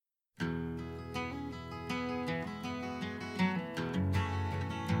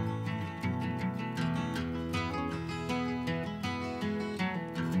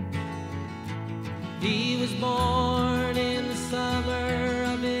He was born in the summer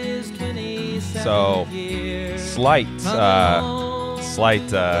of his 27th So, year. slight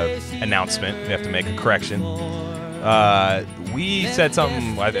announcement. We have to make a correction. We said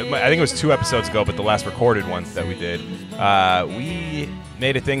something, I think it was 2 episodes ago, but the last recorded one that we did, we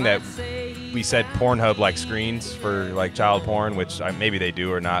made a thing that we said Pornhub like screens for like child porn, which maybe they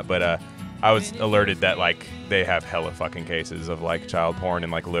do or not, but I was alerted that like they have hella fucking cases of like child porn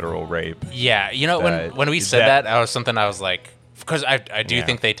and like literal rape. Yeah, you know, when we said that, I was like, because I do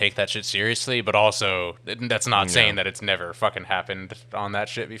think they take that shit seriously, but also that's not saying that it's never fucking happened on that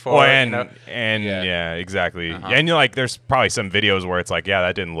shit before. Well, and you know? yeah, exactly. And you're like, there's probably some videos where it's like, yeah,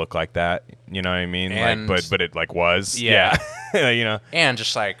 that didn't look like that. You know what I mean? And like, but it like was. Yeah. You know. And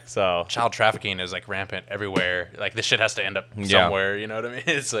just like So child trafficking is like rampant everywhere. Like this shit has to end up somewhere. You know what I mean?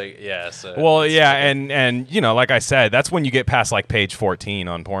 It's like So well, yeah, and you know, like I said, that's when you get past like page 14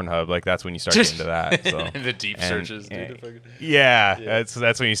 on Pornhub. Like that's when you start getting to that. So the deep searches, dude. Yeah,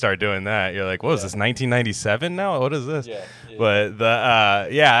 that's when you start doing that. You're like, what is this? 1997 now? What is this? Yeah. But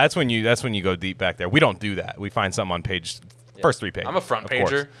that's when you go deep back there. We don't do that. We find something on page. First 3 pages. I'm a front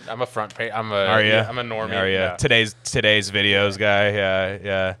pager. I'm a front page. I'm a normie. Are you? Yeah. Today's videos guy.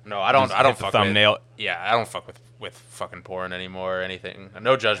 Yeah. No, I don't. I don't fuck thumbnail. I don't fuck with fucking porn anymore or anything.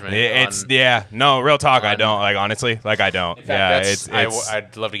 No judgment. No, real talk. I don't like honestly. Like I don't. In fact,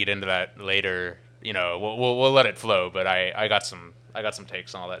 I'd love to get into that later. You know, we'll let it flow. But I got some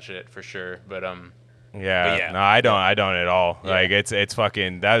takes on all that shit for sure. But Yeah. No, I don't at all. Yeah. Like it's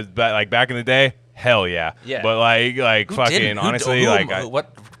fucking that was like back in the day. Hell yeah. Yeah. But like who fucking didn't? honestly,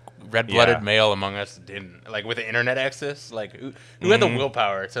 what red-blooded male among us didn't, like, with the internet access, like who had the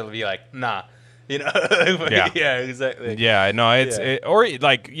willpower to be like, nah, you know? Yeah, exactly. Yeah, no,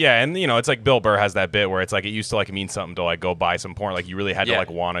 and you know, it's like Bill Burr has that bit where it's like it used to like mean something to like go buy some porn, like you really had to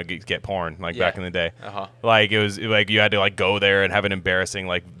like want to get porn, like back in the day. Like it was like you had to like go there and have an embarrassing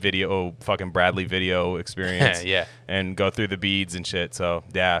like fucking Bradley video experience, and go through the beads and shit. So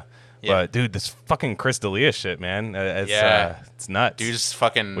yeah. But dude, this fucking Chris D'Elia shit, man, it's nuts. Dude's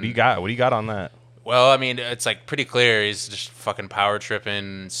fucking. What do you got on that? Well, I mean, it's like pretty clear he's just fucking power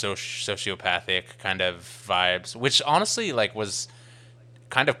tripping, sociopathic kind of vibes, which honestly like was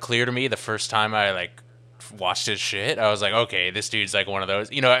kind of clear to me the first time I like watched his shit. I was like, okay, this dude's like one of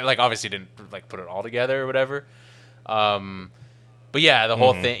those, you know, I, like obviously didn't like put it all together or whatever. But yeah, the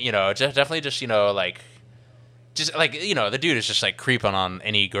whole thing, you know, definitely just, you know, like. Just like, you know, the dude is just like creeping on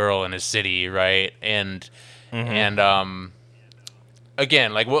any girl in his city, right? And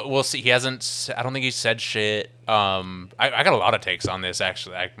again, like we'll see. He hasn't. I don't think he said shit. I got a lot of takes on this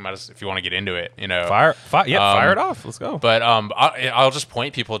actually. I might if you want to get into it, you know. Fire it off. Let's go. But I'll just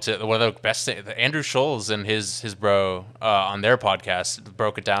point people to one of the best things. Andrew Scholes and his bro on their podcast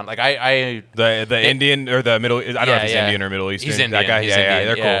broke it down. Like the Indian or the Middle. I don't know if he's Indian or Middle Eastern. He's Indian. That guy. He's Indian.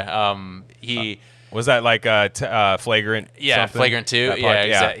 They're cool. Was that like Flagrant? Yeah, something? Flagrant 2.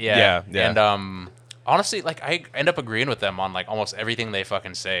 Yeah. And honestly, like I end up agreeing with them on like almost everything they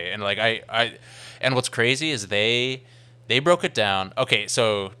fucking say. And like and what's crazy is they broke it down. Okay,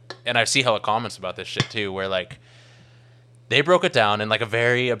 so and I see hella comments about this shit too, where like they broke it down in like a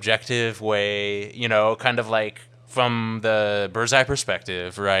very objective way, you know, kind of like from the bird's eye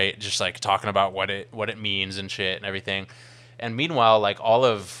perspective, right? Just like talking about what it means and shit and everything. And meanwhile, like all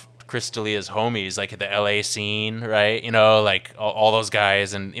of Chris D'Elia's homies, like the LA scene, right? You know, like all those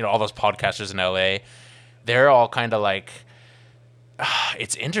guys and, you know, all those podcasters in LA, they're all kind of like,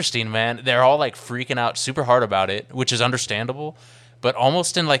 it's interesting, man. They're all like freaking out super hard about it, which is understandable, but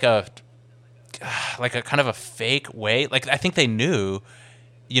almost in like a kind of a fake way. Like I think they knew,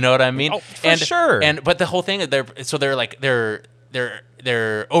 you know what I mean? Oh, for sure. But the whole thing, they're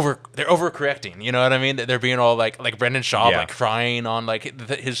overcorrecting, you know what I mean? They're being all like Brendan Schaub, like crying on like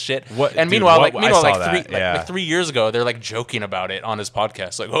his shit. Like 3 years ago, they're like joking about it on his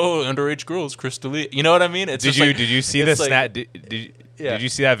podcast, like, oh, underage girls, Chris D'Elia. You know what I mean? It's did you see the snap? Did you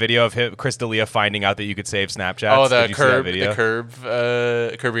see that video of Chris D'Elia finding out that you could save Snapchats? Oh, the Curb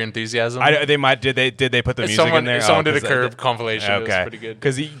Your Enthusiasm. Did they put the music in there? Someone did a Curb compilation. Okay, it was pretty good.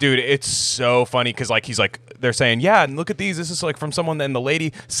 Because dude, it's so funny because like he's like they're saying, yeah, and look at these. This is like from someone. And the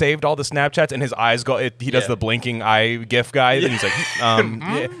lady saved all the Snapchats, and his eyes go. He does the blinking eye GIF guy. And he's like,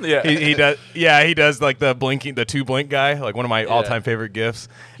 he does. Yeah, he does like the blinking, the 2 blink guy, like one of my all-time favorite GIFs.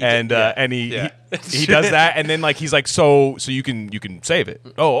 He does that, and then like he's like, so you can save it.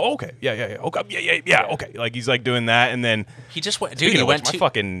 Oh, okay, yeah, okay, yeah, okay. Like he's like doing that, and then he just went. Dude, he went to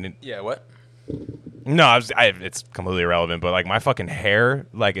fucking what? No, it's completely irrelevant. But like my fucking hair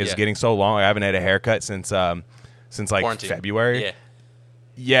like is getting so long. I haven't had a haircut since like quarantine. February.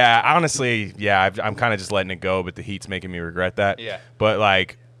 Yeah, honestly, yeah, I'm kind of just letting it go, but the heat's making me regret that. Yeah. But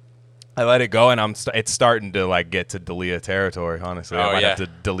like, I let it go, and it's starting to like get to Dalia territory. Honestly, I might have to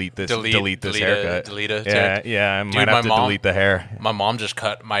delete this haircut. Yeah, I might have to delete the hair. My mom just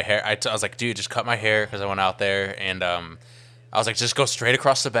cut my hair. I was like, dude, just cut my hair because I went out there and I was like, just go straight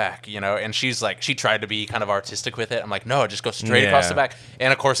across the back, you know? And she's like, she tried to be kind of artistic with it. I'm like, no, just go straight across the back.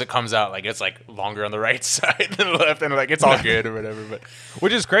 And of course it comes out like it's like longer on the right side than the left. And like, it's all good or whatever. But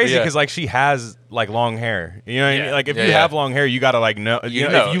which is crazy because like she has like long hair. You know what I mean? Like if you have long hair, you got to like know, you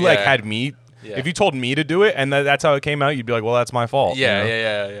know, if you like had me, if you told me to do it and that's how it came out, you'd be like, well, that's my fault. Yeah, you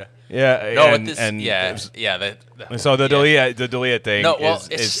know? Yeah. No, and, so the Dalia thing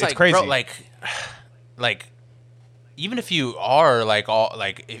is like, crazy. Bro, like, even if you are like all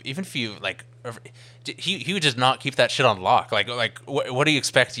like, even if you like, he would just not keep that shit on lock. Like, what do you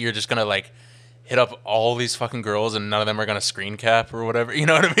expect? You're just gonna like hit up all these fucking girls and none of them are gonna screen cap or whatever. You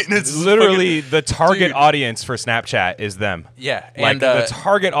know what I mean? It's literally the target audience for Snapchat is them. Yeah, like the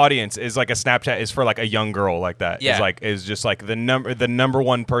target audience is like a Snapchat is for like a young girl like that. Yeah, is just like the number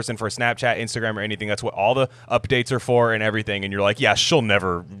one person for Snapchat, Instagram, or anything. That's what all the updates are for and everything. And you're like, yeah, she won't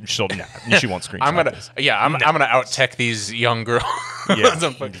screenshot. I'm gonna out tech these young girls. Does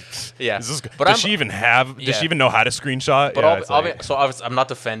she even know how to screenshot? But I'm not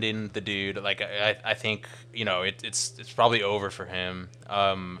defending the dude. Like I think, you know, it's probably over for him.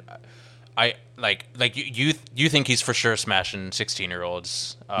 I like you think he's for sure smashing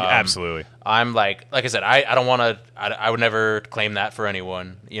 16-year-olds. Absolutely. I'm like I said, I don't want to. I would never claim that for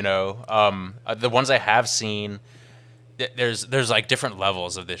anyone. You know, the ones I have seen, there's like different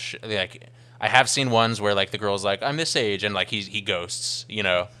levels of this shit. Like I have seen ones where like the girl's like, I'm this age, and like he ghosts. You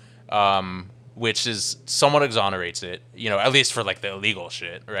know. Which is somewhat exonerates it, you know, at least for like the illegal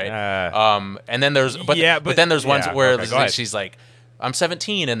shit, right? And then there's but then there's ones where she's like, I'm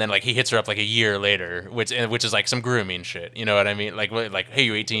 17, and then like he hits her up like a year later, which is like some grooming shit, you know what I mean? Like hey,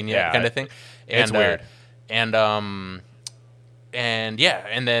 you 18 yet, kind of thing. And, it's weird. And then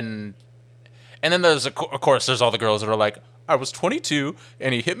there's of course there's all the girls that are like, I was 22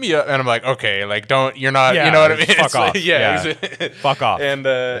 and he hit me up, and I'm like, okay, like you're not, you know what I mean? Fuck off. Like, fuck off. And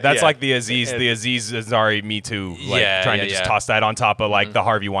that's like the Aziz Ansari Me Too, like trying to just toss that on top of like the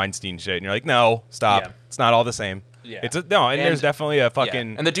Harvey Weinstein shit, and you're like, no, stop, it's not all the same. It's there's definitely a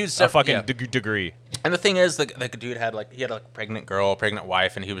fucking and the dude's a fucking degree. And the thing is, the dude had like a pregnant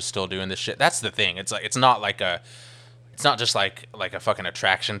wife, and he was still doing this shit. That's the thing. It's like it's not just like a fucking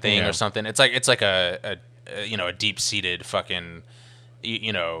attraction thing or something. It's like a you know, a deep-seated fucking,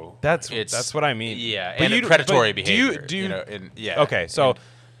 you know, that's what I mean. Yeah, but and predatory behavior. Do you know, okay, so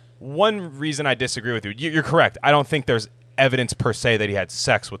one reason I disagree with you, you're correct. I don't think there's evidence per se that he had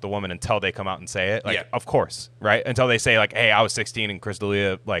sex with the woman until they come out and say it. Like, of course, right? Until they say like, hey, I was 16 and Chris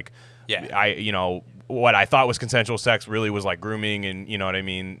D'Elia, like, you know, what I thought was consensual sex really was like grooming, and you know what I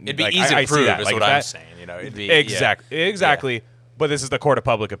mean. It'd be like, easy to prove, is like, what I'm saying. You know, it'd be exactly. Yeah. But this is the court of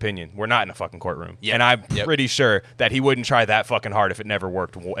public opinion. We're not in a fucking courtroom. And I'm pretty sure that he wouldn't try that fucking hard if it never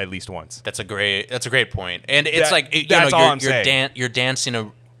worked at least once. That's a great point. And it's you're dancing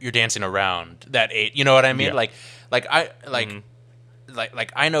around that age. You know what I mean? Yeah.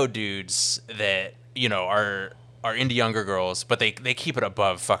 I know dudes that, you know, are into younger girls, but they keep it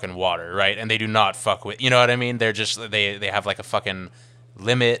above fucking water, right? And they do not fuck with, you know what I mean? They're just they have like a fucking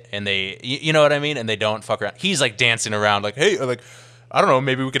limit, and they, you know what I mean, and they don't fuck around. He's like dancing around like, hey, like, I don't know,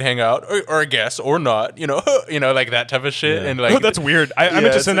 maybe we could hang out, or I guess, or not, you know, like that type of shit. And like, that's weird. I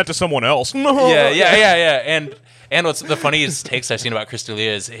meant to send that to someone else. Yeah. And what's the funniest takes I've seen about Chris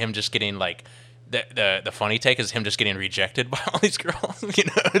D'Elia is him just getting like the funny take is him just getting rejected by all these girls, you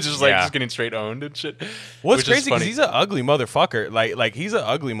know, just getting straight owned and shit. Well, it's crazy because he's an ugly motherfucker. Like he's an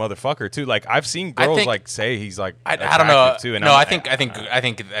ugly motherfucker too. Like I've seen girls say he's like I don't know too. And no, I think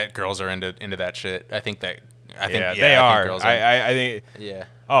that girls are into that shit. I think they are. I think yeah.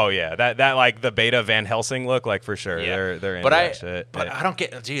 Oh yeah, that like the beta Van Helsing look, like for sure. Yeah. They're into that shit. But I don't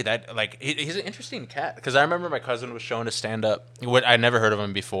get, dude. That like he's an interesting cat, because I remember my cousin was showing his stand up. I'd never heard of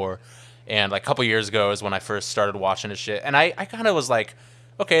him before. And like a couple years ago is when I first started watching his shit. And I kind of was like,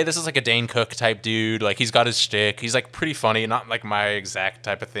 okay, this is like a Dane Cook type dude. Like he's got his shtick. He's like pretty funny, not like my exact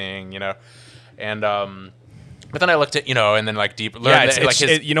type of thing, you know. And but then I looked at, you know, and then like deep learned that, like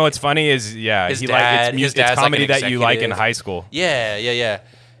his, you know what's funny is his dad, it's comedy like that you like in high school. Yeah.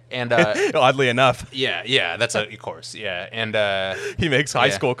 And oddly enough, yeah, that's of course, yeah. And he makes high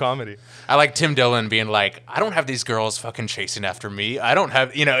school comedy. I like Tim Dillon being like, I don't have these girls fucking chasing after me. I don't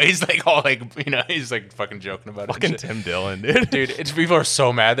have, he's like all like, he's like fucking joking about it. Fucking Tim Dillon, dude. Dude, people are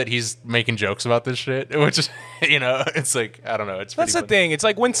so mad that he's making jokes about this shit, which is, it's like, I don't know. It's That's the thing. It's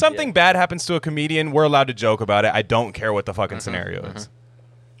like when something bad happens to a comedian, we're allowed to joke about it. I don't care what the fucking scenario is.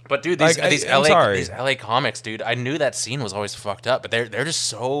 But dude, these LA comics, dude, I knew that scene was always fucked up, but they're just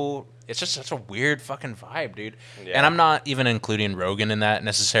so, it's just such a weird fucking vibe, dude. Yeah. And I'm not even including Rogan in that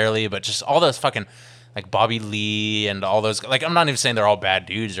necessarily, but just all those fucking like Bobby Lee and all those, like, I'm not even saying they're all bad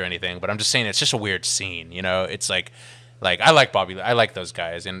dudes or anything, but I'm just saying it's just a weird scene, It's like I like Bobby Lee, I like those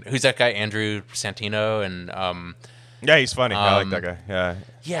guys, and who's that guy, Andrew Santino, and yeah, he's funny. I like that guy. Yeah.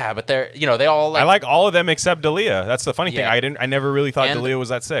 Yeah, but they're they all like, I like all of them except D'Elia. That's the funny thing. I never really thought D'Elia was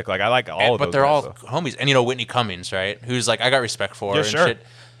that sick. Like I like all of them. But they're all homies. And Whitney Cummings, right? Who's like I got respect for and shit.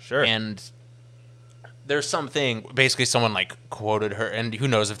 Sure. And there's something basically someone like quoted her, and who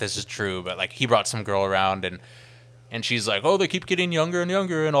knows if this is true, but like he brought some girl around and she's like, oh, they keep getting younger and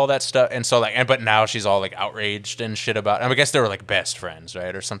younger and all that stuff. And so like but now she's all like outraged and shit about, and I guess they were like best friends,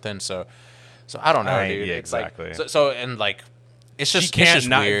 right? Or something. So I don't know, dude. Yeah, exactly. Like, so and like it's just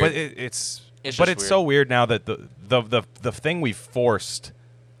weird. But it's weird. So weird now that the thing we've forced,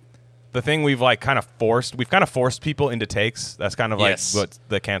 the thing we've like kind of forced people into takes. That's kind of like what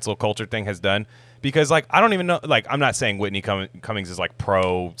the cancel culture thing has done. Because like I don't even know, like I'm not saying Whitney Cummings is like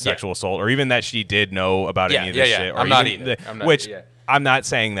pro sexual assault or even that she did know about any of this shit. Or I'm not either. I'm not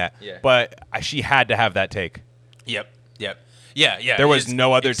saying that. Yeah. But she had to have that take. Yep. Yeah. There was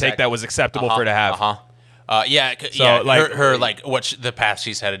no other take that was acceptable for her to have. So like her like the path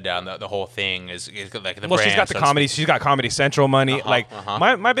she's headed down, the whole thing is like the brand. She's got the comedy. She's got Comedy Central money.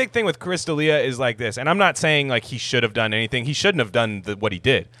 My big thing with Chris D'Elia is like this, and I'm not saying like he should have done anything. He shouldn't have done what he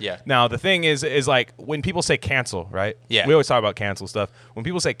did. Yeah. Now the thing is like when people say cancel, right? Yeah. We always talk about cancel stuff. When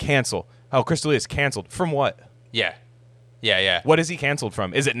people say cancel, Chris D'Elia is canceled from what? Yeah. What is he canceled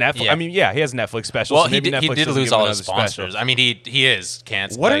from? Is it Netflix? Yeah. I mean, he has Netflix specials. Well, so maybe he did lose all his sponsors. Special. I mean, he is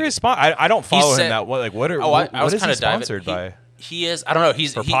canceled. What are his sponsors? I don't follow him that. What is he sponsored by? He is. I don't know.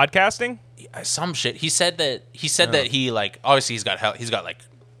 He's for podcasting. Some shit. He said that he like obviously he's got like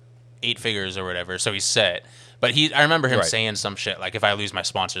 8 figures or whatever, so he's set. But I remember him saying some shit like, if I lose my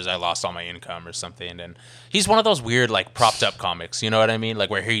sponsors, I lost all my income or something. And he's one of those weird like propped up comics, you know what I mean? Like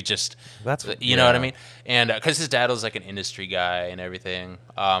where he just you know what I mean? And because his dad was like an industry guy and everything.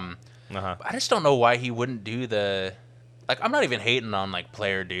 I just don't know why he wouldn't do the. Like I'm not even hating on like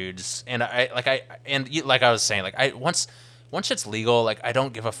player dudes, and I was saying like once it's legal, like I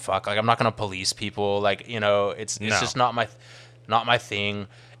don't give a fuck. Like I'm not gonna police people. Like it's just not my thing.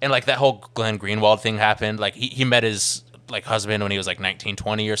 And like that whole Glenn Greenwald thing happened. Like he met his like husband when he was like 19,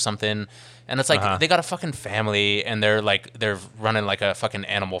 20 or something. And it's like they got a fucking family and they're running like a fucking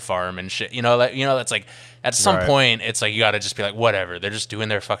animal farm and shit. That's like at some point it's like you got to just be like whatever. They're just doing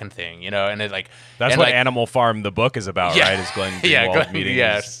their fucking thing, And it like that's what Animal Farm the book is about, right? Is Glenn Greenwald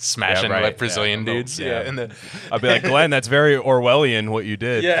meeting smashing like Brazilian dudes. Yeah. And then I'd be like, Glenn, that's very Orwellian what you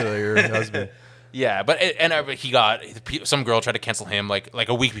did to your husband. Yeah, but he got some girl tried to cancel him like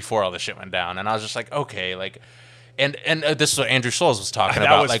a week before all this shit went down, and I was just like, okay, like, and this is what Andrew Schulz was talking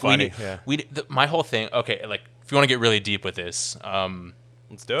about. Was like, funny. My whole thing. Okay, like if you want to get really deep with this,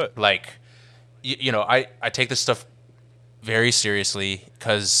 let's do it. Like, I take this stuff very seriously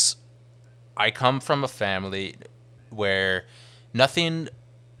because I come from a family where nothing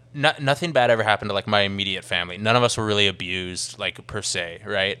bad ever happened to like my immediate family. None of us were really abused, like per se,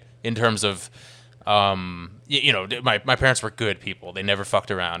 right? In terms of my parents were good people. They never fucked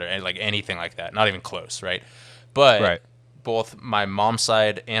around or like anything like that. Not even close, right? But both my mom's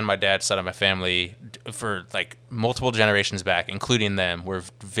side and my dad's side of my family, for like multiple generations back, including them, were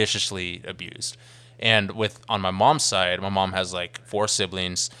viciously abused. And on my mom's side, my mom has like 4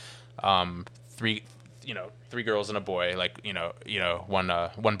 siblings, 3 girls and a boy, like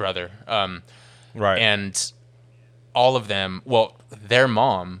one brother, and all of them. Well, their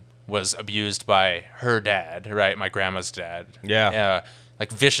mom was abused by her dad, right? My grandma's dad. Yeah.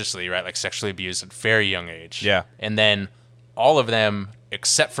 Like viciously, right? Like sexually abused at a very young age. Yeah. And then all of them,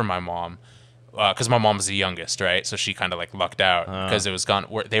 except for my mom, because my mom was the youngest, right? So she kind of like lucked out because it was gone.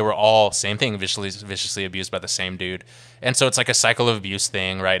 They were all same thing, viciously abused by the same dude. And so it's like a cycle of abuse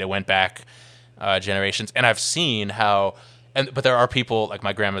thing, right? It went back generations. And I've seen how... But there are people like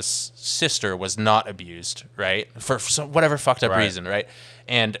my grandma's sister was not abused, right? For some, whatever fucked up reason, right?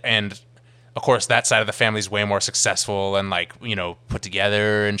 And of course that side of the family is way more successful and like put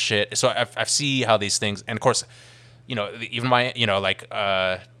together and shit. So I see how these things, and of course, even my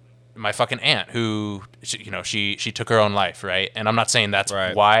my fucking aunt who, she took her own life, right? And I'm not saying that's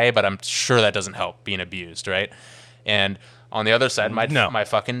Right. why, but I'm sure that doesn't help being abused, right? And on the other side, my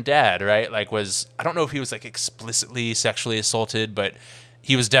fucking dad, right? Like I don't know if he was like explicitly sexually assaulted, but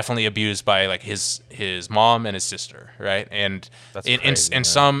he was definitely abused by like his mom and his sister, right? And That's in crazy, in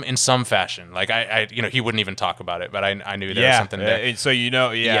some fashion, like I he wouldn't even talk about it, but I knew there was something there. And so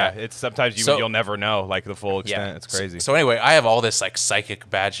it's sometimes you'll never know like the full extent. It's crazy. So anyway, I have all this like psychic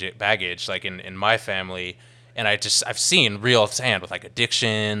baggage like in my family, and I've seen real firsthand with like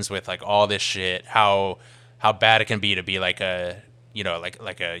addictions, with like all this shit, how bad it can be to be like a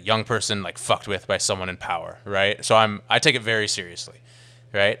like a young person like fucked with by someone in power, right? So I take it very seriously,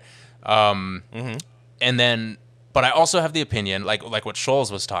 right? And then, but I also have the opinion, like what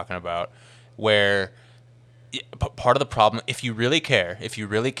Scholes was talking about, where part of the problem, if you really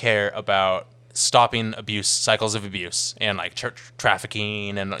care about stopping cycles of abuse and like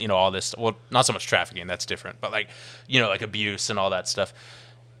trafficking and all this, well, not so much trafficking, that's different, but like like abuse and all that stuff,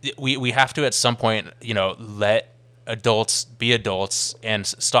 we have to at some point let adults be adults and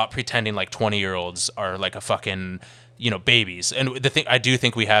stop pretending like 20-year-olds are like a fucking babies. And the thing, I do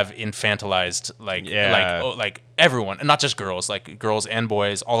think we have infantilized like everyone, and not just girls, like girls and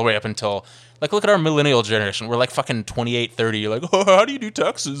boys, all the way up until like, look at our millennial generation. We're like fucking 28, 30. You're like, oh, how do you do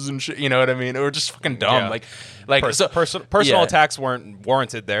taxes and shit? You know what I mean? We're just fucking dumb. Personal attacks weren't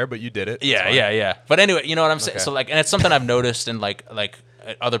warranted there, but you did it. Yeah. But anyway, you know what I'm saying? So like, and it's something I've noticed, and like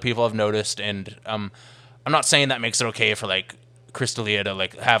other people have noticed, and I'm not saying that makes it okay for like Chris D'Elia to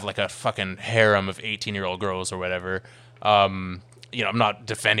like have like a fucking harem of 18-year-old girls or whatever. I'm not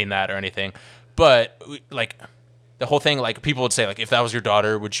defending that or anything, but like the whole thing, like people would say like, if that was your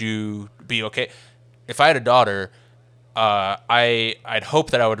daughter, would you be okay? If I had a daughter, I'd hope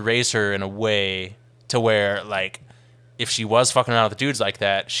that I would raise her in a way to where like, if she was fucking around with dudes like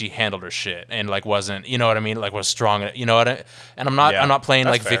that, she handled her shit and like wasn't, you know what I mean? Like was strong, and I'm not playing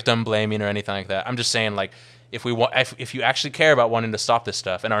like fair. victim blaming or anything like that. I'm just saying like, if you actually care about wanting to stop this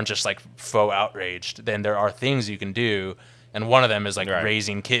stuff and aren't just like faux outraged, then there are things you can do, and one of them is like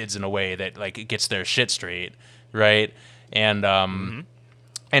raising kids in a way that like gets their shit straight, right? And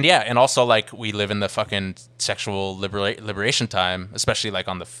and also like we live in the fucking sexual liberation time, especially like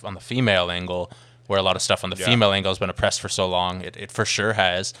on the female angle, where a lot of stuff on the female angle has been oppressed for so long. It for sure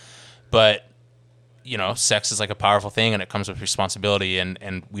has, but sex is like a powerful thing, and it comes with responsibility,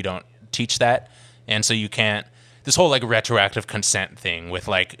 and we don't teach that. And so you can't, this whole like retroactive consent thing with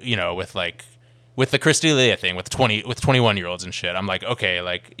like, with the Chris D'Elia thing with 21-year-olds and shit. I'm like, okay,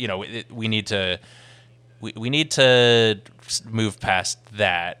 like, we need to move past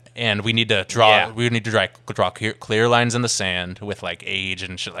that, and we need to draw clear lines in the sand with like age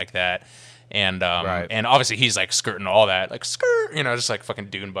and shit like that. And and obviously he's like skirting all that, like just like fucking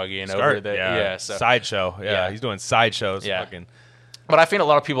dune buggy and over there. So sideshow. He's doing sideshows. Yeah. Fucking. But I think a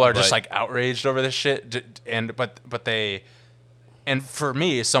lot of people are just like outraged over this shit, and for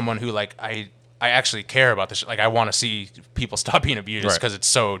me, as someone who like I actually care about this shit, like I want to see people stop being abused because it's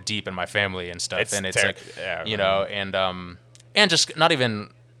so deep in my family and stuff, and it's and just not even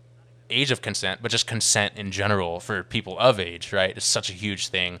age of consent, but just consent in general for people of age, right? It's such a huge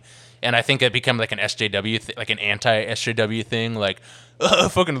thing. And I think it became like an SJW, like an anti-SJW thing, like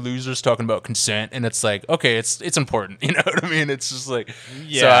fucking losers talking about consent, and it's like, okay, it's important, you know what I mean? It's just like,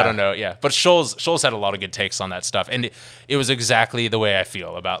 so I don't know, But Scholes had a lot of good takes on that stuff, and it was exactly the way I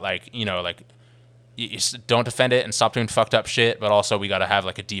feel about like, like you don't defend it and stop doing fucked up shit, but also we got to have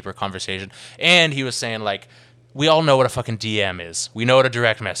like a deeper conversation. And he was saying like, we all know what a fucking DM is. We know what a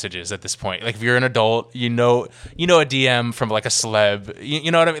direct message is at this point. Like if you're an adult, you know a DM from like a celeb.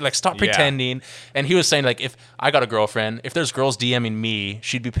 You know what I mean? Like stop pretending. And he was saying like, if I got a girlfriend, if there's girls DMing me,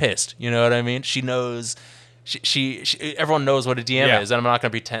 she'd be pissed. You know what I mean? She knows. She everyone knows what a DM is, and I'm not gonna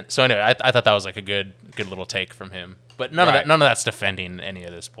pretend. So anyway, I thought that was like a good little take from him. But none of that's defending any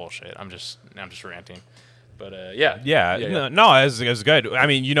of this bullshit. I'm just ranting. But no, it's good. I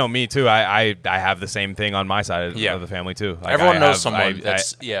mean, me too. I have the same thing on my side of the family too. Like, everyone knows someone.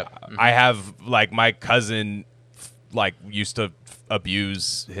 I have like my cousin, like used to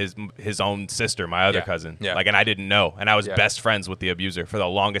abuse his own sister, my other cousin. Yeah. Like, and I didn't know, and I was best friends with the abuser for the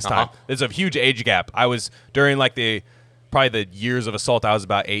longest time. There's a huge age gap. I was during like probably the years of assault. I was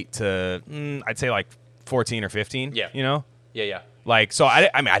about 8 to I'd say like 14 or 15. Yeah. Yeah. Like, so I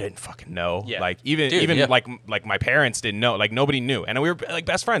didn't fucking know. Yeah. Like even like my parents didn't know. Like nobody knew, and we were like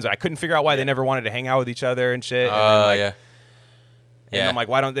best friends. I couldn't figure out why they never wanted to hang out with each other and shit. And I'm like,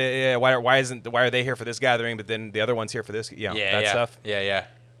 why don't they? Why are they here for this gathering, but then the other one's here for this? Stuff. Yeah.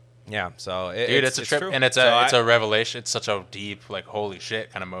 Yeah, so dude, it's a trip, true. and it's a revelation. It's such a deep, like, holy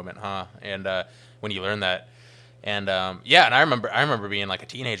shit kind of moment, huh? And when you learn that, and yeah, and I remember being like a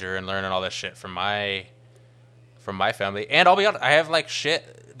teenager and learning all this shit from my family. And I'll be honest, I have like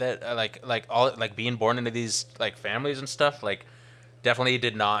shit that like all like being born into these like families and stuff. Like, definitely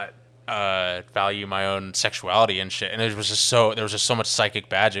did not value my own sexuality and shit. And there was just so much psychic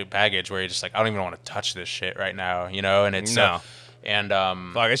baggage where you're just like, I don't even want to touch this shit right now, you know? And it's no. And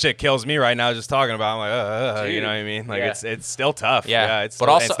fuck, this shit kills me right now just talking about it. I'm like, you know what I mean? Like, yeah. it's still tough. Yeah, it's but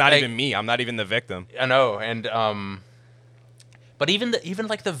still, also, it's not like, even me. I'm not even the victim. I know, and but even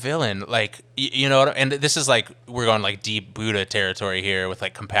like the villain, like you know, and this is like we're going like deep Buddha territory here with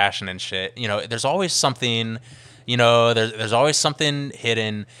like compassion and shit. You know, there's always something, you know, there's always something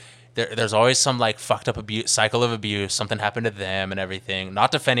hidden. There's always some like fucked up cycle of abuse. Something happened to them and everything.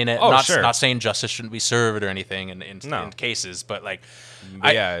 Not defending it. Not saying justice shouldn't be served or anything in cases, but like,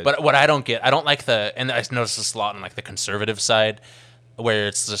 but what I don't get, I don't like and I notice this a lot on like the conservative side, where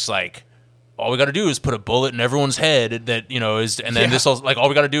it's just like, all we got to do is put a bullet in everyone's head that, you know, and then this will, like, all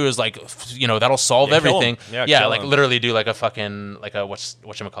we got to do is like, you know, that'll solve everything. Like literally do like a fucking like a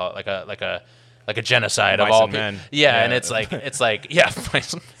whatchamacallit, like a genocide of all people. Yeah, and it's like to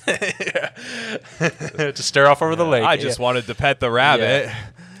stir off over the lake. I just wanted to pet the rabbit. Yeah.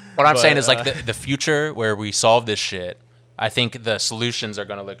 What I'm saying is like the future where we solve this shit, I think the solutions are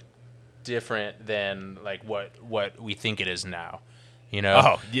going to look different than like what we think it is now. You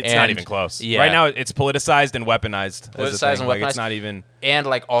know, it's not even close. Yeah. Right now, it's politicized and weaponized. Politicized and weaponized. Like, it's not even. And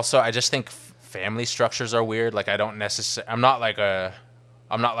like also, I just think family structures are weird. Like I'm not like a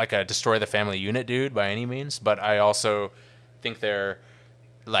destroy the family unit dude by any means, but I also think they're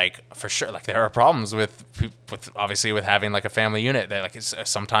like for sure like there are problems with obviously with having like a family unit that like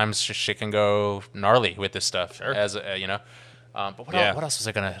sometimes shit can go gnarly with this stuff. Sure. As you know, but what else was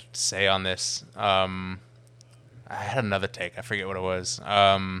I gonna say on this? I had another take. I forget what it was.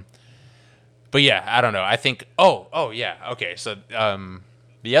 But yeah, I don't know. I think. Oh yeah. Okay. So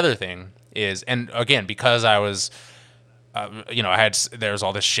the other thing is, and again, because I was, you know, there was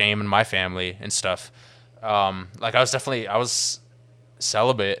all this shame in my family and stuff. Like I was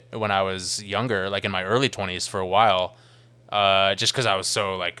celibate when I was younger, like in my early 20s for a while, just because I was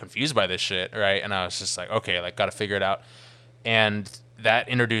so like confused by this shit, right? And I was just like, okay, like gotta figure it out. And that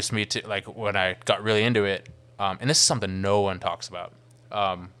introduced me to like when I got really into it. And this is something no one talks about,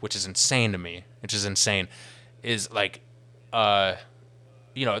 which is insane to me. Is like,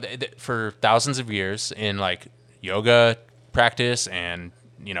 you know, for thousands of years in like yoga practice and,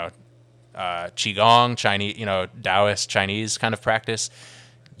 you know, qigong, Chinese, you know, Taoist Chinese kind of practice,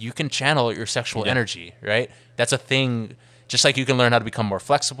 you can channel your sexual energy, right? That's a thing. Just like you can learn how to become more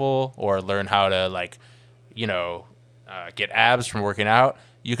flexible or learn how to like, you know, get abs from working out.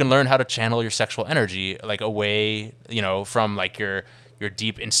 You can learn how to channel your sexual energy like away, you know, from like your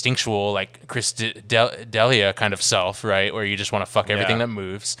deep instinctual like Chris D'Elia kind of self, right? Where you just want to fuck everything that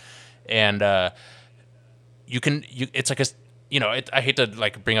moves, and it's like a, you know, I hate to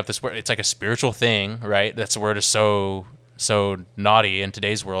like bring up this word. It's like a spiritual thing, right? That's word is so naughty in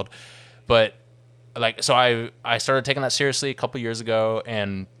today's world, but like so I started taking that seriously a couple years ago,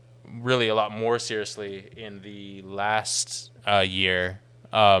 and really a lot more seriously in the last year.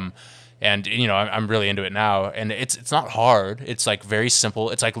 And you know, I'm really into it now, and it's not hard. It's like very simple.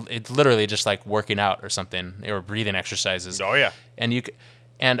 It's literally just like working out or something, or breathing exercises. Oh yeah.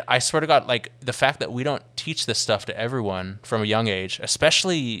 And I swear to God, like the fact that we don't teach this stuff to everyone from a young age,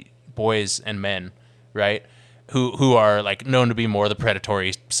 especially boys and men, right? Who are like known to be more the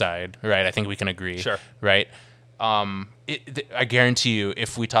predatory side, right? I think we can agree. Sure. Right. I guarantee you,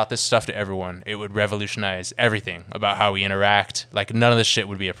 if we taught this stuff to everyone, it would revolutionize everything about how we interact. Like none of this shit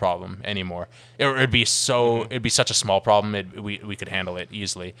would be a problem anymore. It'd be such a small problem. We could handle it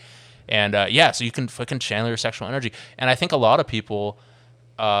easily. And so you can fucking channel your sexual energy. And I think a lot of people,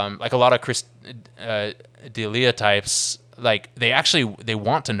 like a lot of Chris D'Elia types, like they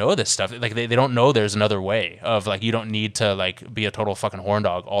want to know this stuff. Like they don't know there's another way of like you don't need to like be a total fucking horn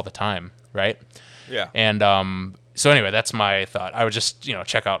dog all the time, right? Yeah. And so anyway, that's my thought. I would just, you know,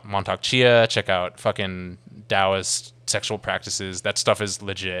 check out Montauk Chia, check out fucking Taoist sexual practices. That stuff is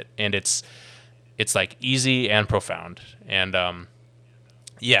legit, and it's like easy and profound. And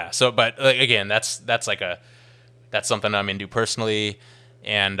so but like, again, that's something I'm into personally,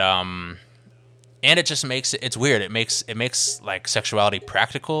 and it just makes it's weird. It makes like sexuality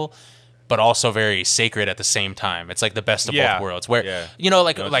practical, but also very sacred at the same time. It's like the best of both worlds. Where you know,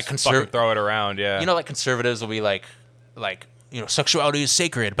 like conservative, throw it around, You know, like conservatives will be like sexuality is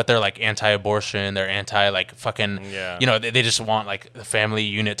sacred, but they're like anti-abortion, they're anti like fucking, they just want like the family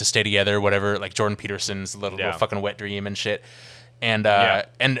unit to stay together, whatever, like Jordan Peterson's little fucking wet dream and shit. And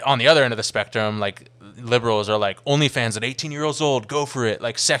and on the other end of the spectrum, like liberals are like OnlyFans at 18 years old, go for it,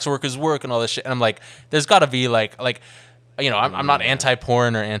 like sex work is work and all this shit. And I'm like, there's got to be like I'm not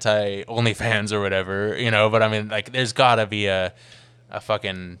anti-porn or anti-OnlyFans or whatever, but I mean like there's got to be a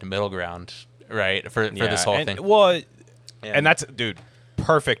fucking middle ground, right, for this whole thing. Well, and that's, dude,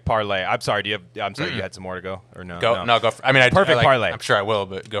 perfect parlay. I'm sorry, you had some more to go or no? Go for, I mean, parlay. I'm sure I will,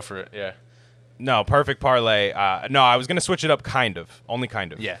 but go for it. Yeah. No, perfect parlay. No, I was gonna switch it up, only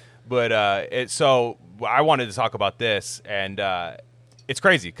kind of. Yeah. But so I wanted to talk about this, and it's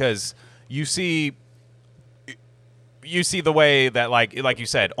crazy because you see the way that like you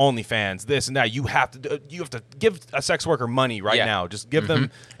said, OnlyFans, this and that. You have to give a sex worker money right now. Just give them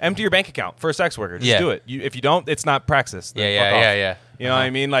empty your bank account for a sex worker. Just do it. If you don't, it's not praxis. Yeah. You know what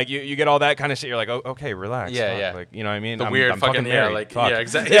I mean? Like you get all that kind of shit. You're like, oh, okay, relax. Yeah. Like, you know what I mean? The weird I'm fucking married. yeah,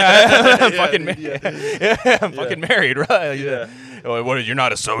 exactly. I'm fucking married. I'm fucking married, right? Yeah. What? You're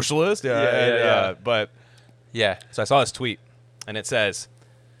not a socialist? Yeah. But yeah. So I saw this tweet, and it says,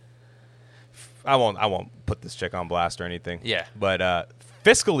 I won't put this chick on blast or anything. Yeah. But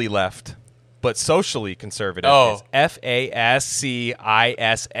fiscally left, but socially conservative is FASCISM,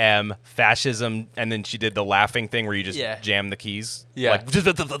 fascism, and then she did the laughing thing where you just jam the keys. Yeah. Like,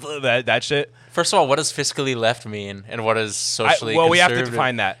 that shit. First of all, what does fiscally left mean, and what does socially we conservative? have to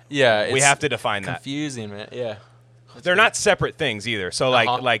define that. Yeah. We have to define that. Confusing, man. Yeah. They're not separate things either. So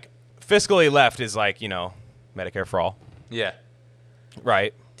like fiscally left is like, Medicare for all. Yeah.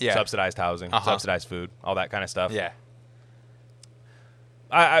 Right. Yeah. Subsidized housing, subsidized food, all that kind of stuff. Yeah.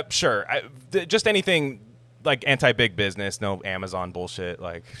 Sure. Just anything like anti-big business, no Amazon bullshit.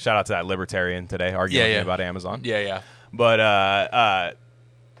 Like, shout out to that libertarian today arguing with me about Amazon. Yeah. But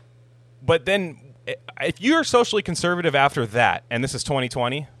then if you're socially conservative after that, and this is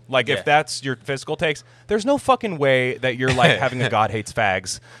 2020, like if that's your fiscal takes, there's no fucking way that you're like having a God hates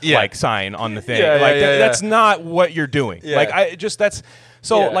fags like sign on the thing. That's not what you're doing. Yeah. Like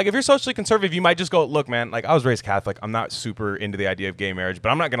like if you're socially conservative, you might just go, look, man, like I was raised Catholic. I'm not super into the idea of gay marriage, but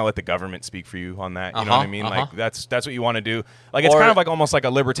I'm not going to let the government speak for you on that. You know what I mean? Like that's what you want to do. Like it's kind of like almost like a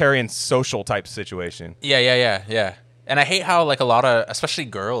libertarian social type situation. Yeah. And I hate how like a lot of, especially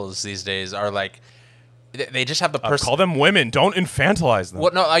girls these days, are like, they just have the person. Call them women. Don't infantilize them.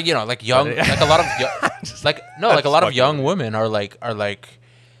 Well, no, like young, like a lot of, a lot of young women are like,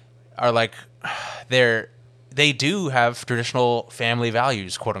 they do have traditional family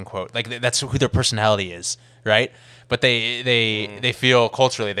values, quote unquote. Like that's who their personality is, right? But they feel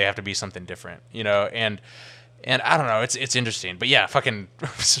culturally they have to be something different, and I don't know. It's interesting, but yeah, fucking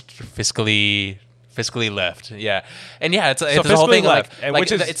fiscally left, yeah, and yeah, it's the whole thing,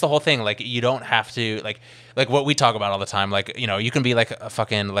 it's the whole thing. Like you don't have to like what we talk about all the time. Like you can be like a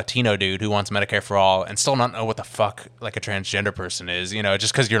fucking Latino dude who wants Medicare for all and still not know what the fuck like a transgender person is.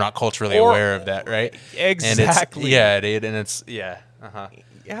 Just because you're not culturally aware of that, right? Exactly. And dude, and it's Yeah,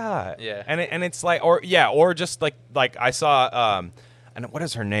 and it's like or just like I saw and what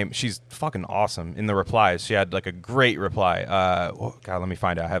is her name? She's fucking awesome in the replies. She had like a great reply. God, let me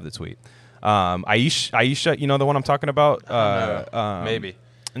find out. I have the tweet. Aisha, you know the one I'm talking about? Maybe.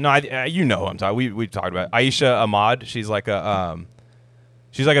 No, you know who I'm talking. We talked about it. Aisha Ahmad. She's like a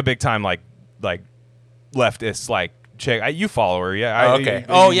big time like leftist like chick. You follow her, yeah? Okay.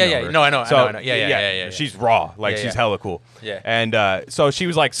 Yeah. No, I know. So, I know. Yeah. She's raw. Like she's hella cool. Yeah. And so she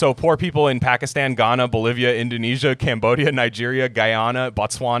was like, so poor people in Pakistan, Ghana, Bolivia, Indonesia, Cambodia, Nigeria, Guyana,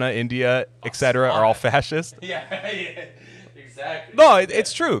 Botswana, India, etc. are all fascist. Yeah. Exactly. No,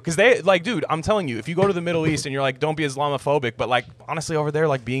 it's true because they like, dude. I'm telling you, if you go to the Middle East and you're like, don't be Islamophobic, but like, honestly, over there,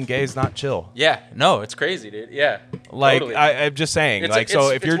 like, being gay is not chill. Yeah, no, it's crazy, dude. Yeah, like, totally. I'm just saying,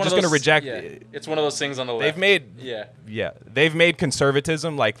 if you're just gonna reject, it's one of those things on the left. They've made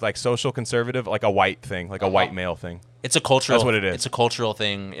conservatism like social conservative like a white thing, like a white male thing. It's a cultural. That's what it is. It's a cultural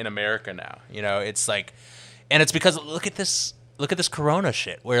thing in America now. It's like, and it's because look at this Corona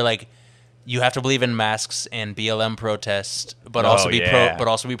shit where like. You have to believe in masks and BLM protest, but also be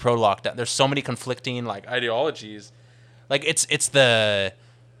pro lockdown. There's so many conflicting like ideologies. Like it's the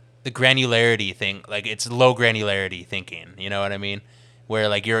granularity thing. Like it's low granularity thinking. You know what I mean? Where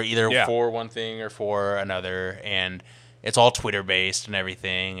like you're either for one thing or for another, and it's all Twitter based and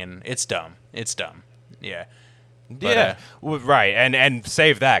everything, and it's dumb. Yeah. But, right. And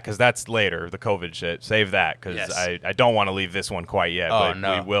save that because that's later. The COVID shit. Save that because I don't want to leave this one quite yet. But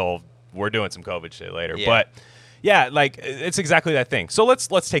we will. We're doing some COVID shit later. Yeah. But, yeah, like, it's exactly that thing. So let's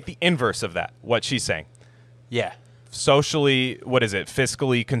take the inverse of that, what she's saying. Yeah. socially, what is it?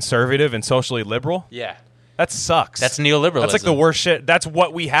 Fiscally conservative and socially liberal. Yeah. That sucks. That's neoliberalism. That's like the worst shit. That's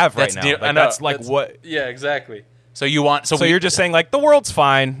what we have right now. I know. That's like what. Yeah, exactly. So you want So you're just saying like the world's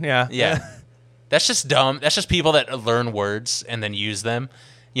fine. Yeah. Yeah. That's just dumb. That's just people that learn words and then use them,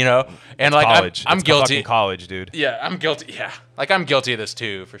 you know. And like college. I'm It's guilty. fucking college, dude. Yeah, I'm guilty. Yeah, like I'm guilty of this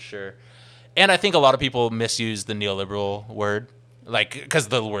too, for sure. And I think a lot of people misuse the neoliberal word, like because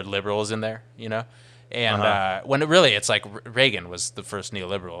the word liberal is in there, you know. And when it's like Reagan was the first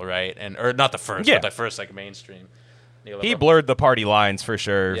neoliberal, right? Or not the first, but the first like mainstream neoliberal. He blurred the party lines for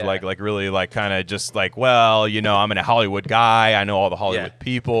sure. Yeah. Like really like kind of just like, well, you know, I'm a Hollywood guy. I know all the Hollywood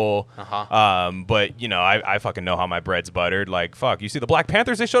people. But you know, I fucking know how my bread's buttered. Like, fuck, you see the Black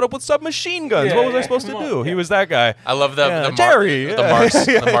Panthers? They showed up with submachine guns. Yeah, what was I yeah, supposed to come do? on. He was that guy. I love the Jerry.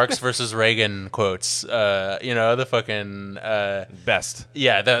 the Marx versus Reagan quotes. You know, the fucking Best.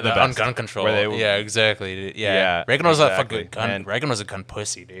 yeah, the best. gun control. Where they- Yeah, exactly. Dude. Yeah. Yeah, Reagan was exactly. a fucking gun. And- Reagan was a gun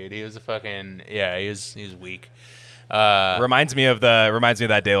pussy, dude. He was a fucking he was weak. Reminds me of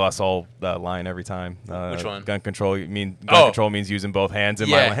that De La Soul line every time. Which one? Gun control means using both hands in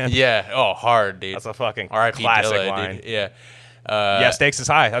my land. Yeah. Oh, hard, dude. That's a fucking R.I.P. classic Dilla, line. dude. Yeah. Yeah, stakes is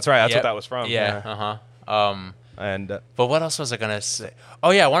high. That's right. That's Yep. what that was from. Yeah. And But what else was I gonna say? Oh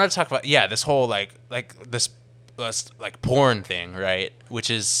yeah, I wanted to talk about this whole like this like porn thing, right? Which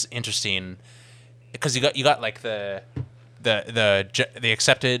is interesting because you got like the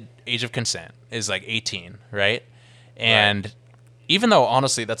accepted age of consent is like 18, right? And even though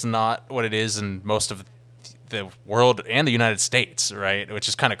honestly that's not what it is in most of the world and the United States, right? Which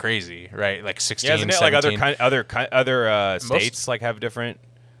is kind of crazy, right? Like 16, yeah, isn't it 17. like other states like have different?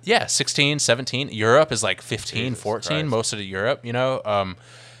 Yeah, 16, 17. Europe is like 15, Jesus 14, Christ. most of the Europe, you know?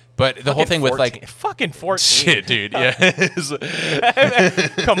 But the whole thing with like fucking 14. shit, dude. Yeah.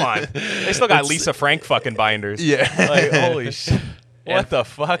 Come on. They still got Lisa Frank fucking binders. Yeah. Like, holy shit. What And- the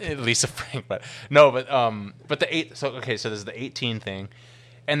fuck? Lisa Frank, but no, but the 8. So there's the 18 thing,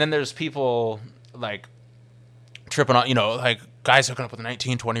 and then there's people like tripping on, you know, like guys hooking up with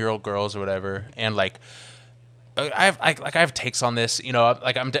 19, 20-year-old girls or whatever, and like. I have takes on this, you know.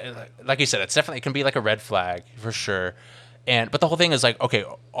 Like like you said, it can be like a red flag for sure, but the whole thing is like, okay,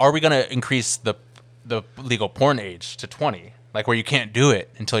 are we gonna increase the legal porn age to 20, like where you can't do it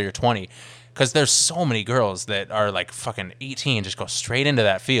until you're 20? Because there's so many girls that are like fucking 18, just go straight into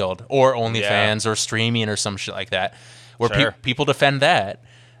that field, or OnlyFans, or streaming, or some shit like that, where Sure. people defend that,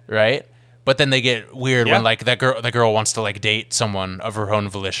 right? But then they get weird when like the girl wants to like date someone of her own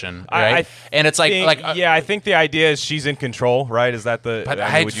volition, right? And it's like I think the idea is she's in control, right? Is that the? But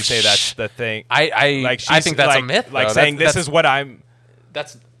would you say that's the thing? I think that's a myth. Like though. saying this is what I'm.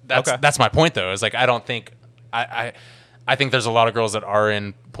 That's Okay. that's my point though. Is like I don't think I think there's a lot of girls that are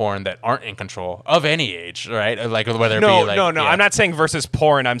in porn that aren't in control of any age, right? Like whether it be like No. yeah. I'm not saying versus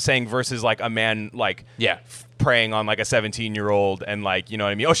porn. I'm saying versus like a man like Yeah. preying on like a 17-year-old and like, you know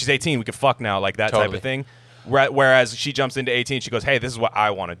what I mean? Oh, she's 18. We can fuck now. Like that Totally. type of thing. Whereas she jumps into 18, she goes, "Hey, this is what I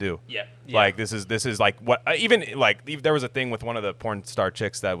want to do." Yeah. Like this is like what even like there was a thing with one of the porn star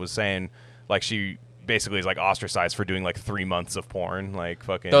chicks that was saying like she basically is like ostracized for doing like 3 months of porn, like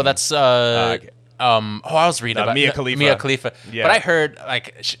fucking. No, that's I was reading about Mia Khalifa. Mia Khalifa. Yeah. But I heard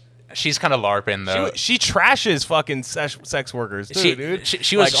like she's kind of LARPing though. She trashes fucking sex workers too, dude.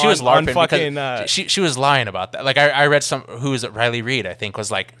 She was Like, she was on LARPing fucking, because she was lying about that. Like I read who was it, Riley Reid, I think, was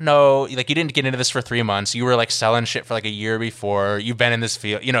like, no, like you didn't get into this for 3 months. You were like selling shit for like a year before. You've been in this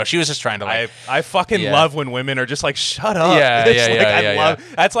field. You know, she was just trying to like. I fucking Yeah. love when women are just like, shut up. Yeah, It's yeah, like, yeah, I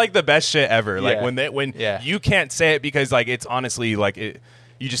love that's like the best shit ever. Like Yeah. when Yeah. you can't say it because like it's honestly like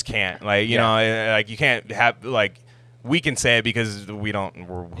you just can't. Like, you Yeah. know, like you can't have like we can say it because we don't.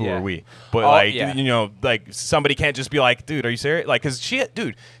 Who Yeah. are we? But Oh, yeah. you know, like somebody can't just be like, dude, are you serious? Like, cause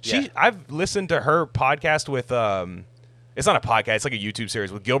Yeah. I've listened to her podcast with It's not a podcast. It's like a YouTube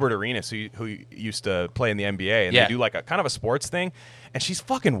series with Gilbert Arenas, who used to play in the NBA, and Yeah. they do like a kind of a sports thing. And she's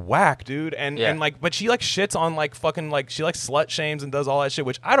fucking whack, dude. And Yeah. and like, but she like shits on like fucking like she like slut shames and does all that shit,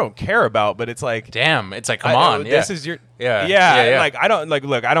 which I don't care about. But it's like, Damn, it's like come on, this yeah. is your Yeah. yeah, Yeah. Like I don't like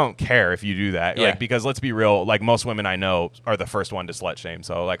look, I don't care if you do that, Yeah. like because let's be real, like most women I know are the first one to slut shame.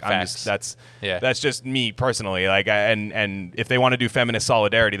 So like I'm Facts. just Yeah. that's just me personally. Like and if they want to do feminist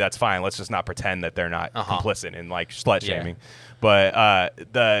solidarity, that's fine. Let's just not pretend that they're not complicit in like slut Yeah. shaming. But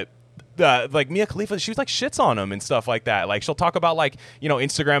the like Mia Khalifa, she was like shits on them and stuff like that. Like she'll talk about like, you know,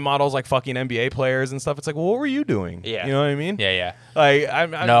 Instagram models like fucking NBA players and stuff. It's like, well, what were you doing? Yeah. You know what I mean? Yeah, yeah. Like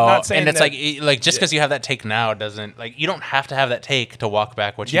I'm No, not saying and it's that- like just because you have that take now doesn't like you don't have to have that take to walk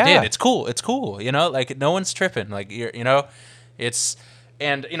back what you Yeah. did. It's cool. You know, like no one's tripping. Like you know, it's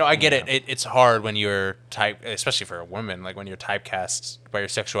And I get it. It's hard when you're especially for a woman, like when you're typecast by your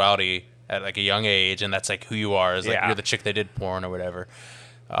sexuality at like a young age, and that's like who you are, is like you're the chick that did porn or whatever.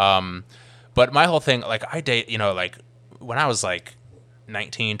 But my whole thing, like I date, like when I was like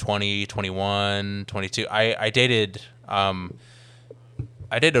 19, 20, 21, 22, I dated a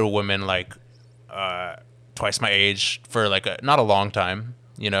woman like twice my age for like not a long time,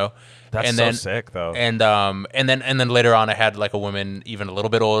 That's and so then, sick though. And then later on I had like a woman even a little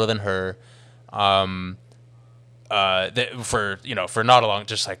bit older than her, for not a long,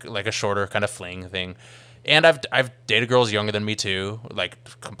 just like a shorter kind of fling thing. And I've dated girls younger than me too, like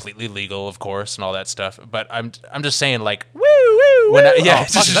completely legal, of course, and all that stuff. But I'm just saying, like, woo woo. When woo.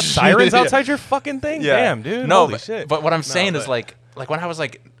 that's sirens outside your fucking thing. Yeah. Damn, dude. No, Holy shit. But what I'm saying is like when I was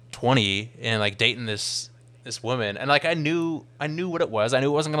like 20 and like dating this woman, and like I knew what it was. I knew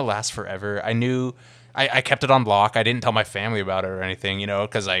it wasn't gonna last forever. I knew I kept it on lock. I didn't tell my family about it or anything,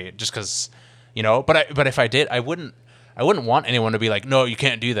 because But if I did, I wouldn't want anyone to be like, no, you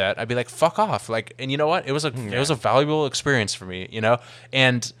can't do that. I'd be like, fuck off. Like, and you know what? It was a valuable experience for me,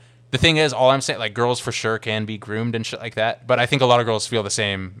 And the thing is, all I'm saying, like, girls for sure can be groomed and shit like that. But I think a lot of girls feel the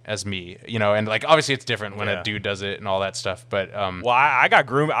same as me, And like, obviously, it's different when a dude does it and all that stuff. But well, I got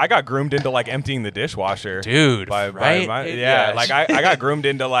groomed into like emptying the dishwasher, dude. Like I got groomed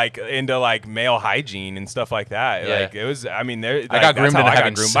into male hygiene and stuff like that. Yeah. Like it was. I mean, I got groomed into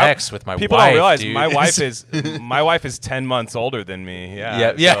having sex with my wife. People don't realize dude. my wife is 10 months older than me.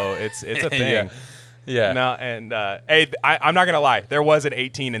 Yeah. So it's a thing. Yeah. No, and hey, I'm not gonna lie. There was an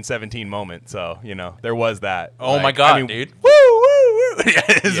 18 and 17 moment, so there was that. Oh my god, dude! Woo woo woo!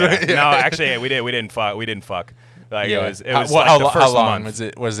 No, actually, we didn't fuck. Like it was like the first how long month.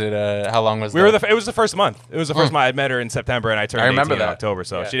 was it? How long was it was the first month. It was the first month. I met her in September, and I turned 18 in October.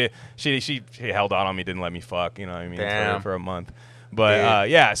 So she held on me, didn't let me fuck. You know what I mean? Damn. For a month. But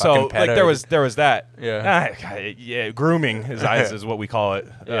so like there was that. Yeah. Grooming is what we call it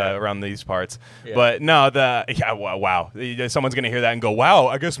around these parts. Yeah. But no, wow. Someone's gonna hear that and go, wow,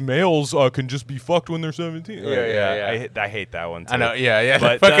 I guess males can just be fucked when they're 17. Yeah. I hate that one too. I know. Yeah.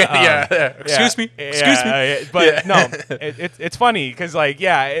 But Excuse me. But no, it's funny because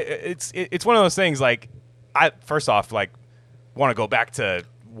it's one of those things. Like I first off want to go back to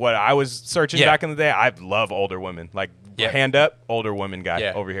what I was searching back in the day. I love older women. Like. Hand up, older woman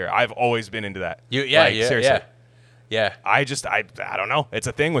guy over here. I've always been into that. Seriously. Yeah. I don't know. It's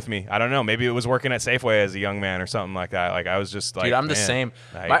a thing with me. I don't know. Maybe it was working at Safeway as a young man or something like that. Like I was just like, dude, I'm the same.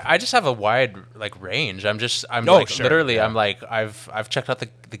 I just have a wide range. I'm sure. Literally, I'm like, I've checked out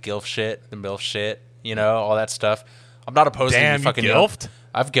the GILF shit, the MILF shit, all that stuff. I'm not opposed to fucking GILFed.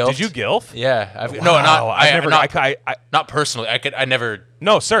 I've GILFed. Did you GILF? Yeah. Not personally. I never.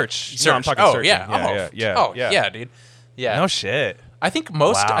 No, search. No, I'm talking search. Yeah, dude. Yeah. No shit. I think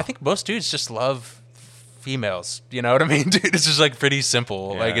most dudes just love females. You know what I mean, dude? It's just like pretty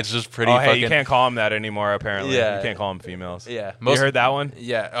simple. Yeah. Like it's just pretty. Hey, you can't call them that anymore. Apparently, Yeah. You can't call them females. Yeah. You heard that one?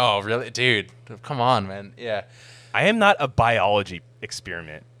 Yeah. Oh, really, dude? Come on, man. Yeah. I am not a biology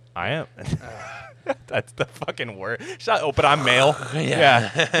experiment. I am. That's the fucking word. But I'm male.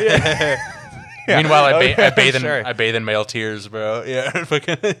 Yeah. Meanwhile, I bathe in male tears, bro. Yeah.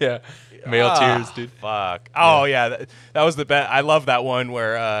 Fucking yeah. Male tears, dude. Fuck. Oh yeah, that was the best. I love that one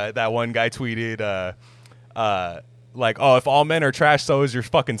where that one guy tweeted, if all men are trash, so is your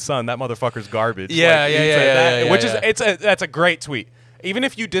fucking son. That motherfucker's garbage. That's a great tweet. Even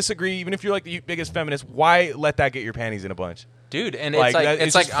if you disagree, even if you're like the biggest feminist, why let that get your panties in a bunch, dude? And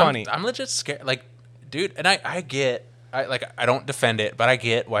it's like funny. I'm legit scared, like, dude. And I get. I don't defend it, but I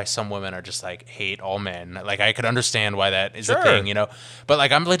get why some women are just like hate all men. Like I could understand why that is a thing, But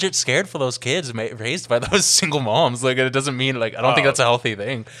like I'm legit scared for those kids raised by those single moms. Like it doesn't mean like I don't think that's a healthy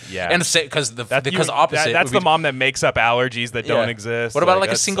thing. Yeah, and because opposite. That's the mom that makes up allergies that don't exist. What about What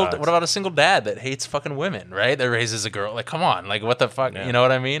about a single dad that hates fucking women? Right, that raises a girl. Like come on, like what the fuck? Yeah. You know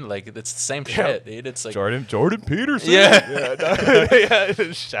what I mean? Like it's the same shit, dude. It's like Jordan Peterson. Yeah.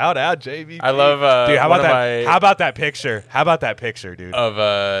 Shout out JB. I love. Dude, how about that picture? How about that picture, dude? Of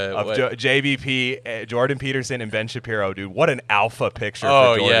JBP, Jordan Peterson, and Ben Shapiro, dude. What an alpha picture.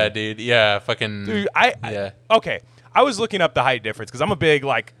 Oh for Jordan. yeah, dude. Yeah, fucking. Dude, okay. I was looking up the height difference because I'm a big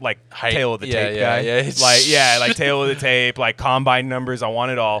like height, tail of the tape guy. Like tail of the tape, like combine numbers. I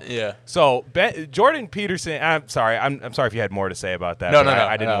want it all. Yeah. So Jordan Peterson. I'm sorry. I'm sorry if you had more to say about that. No.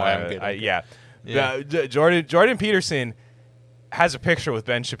 I didn't want to. Jordan Peterson has a picture with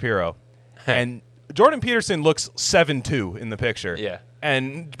Ben Shapiro, and Jordan Peterson looks 7'2" in the picture. Yeah.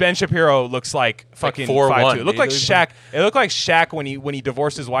 And Ben Shapiro looks like fucking 4'1". 5'2". It looked like Shaq. It looked like Shaq when he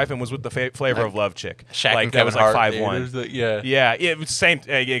divorced his wife and was with the Flavor of Love chick. Shaq like and that Kevin was like Hart, 5'1". yeah. Yeah, it was same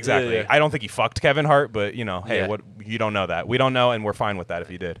exactly. Yeah. I don't think he fucked Kevin Hart, but you know, hey, Yeah. what you don't know that. We don't know, and we're fine with that if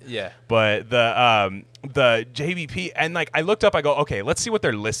he did. Yeah. But the JBP, and like I looked up, I go, okay, let's see what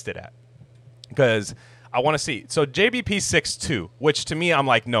they're listed at, because I want to see. So JBP 6'2", which to me I'm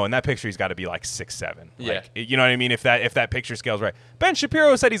like, no, in that picture he's got to be like 6'7". Yeah. Like, you know what I mean? If that picture scales right. Ben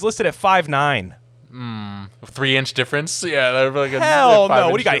Shapiro said he's listed at 5'9". 3-inch difference. Yeah, they're like Hell like no!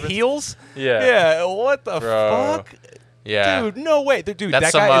 What do you got? difference. Heels? Yeah. Yeah. What the Bro. fuck? Yeah. Dude, no way. Dude,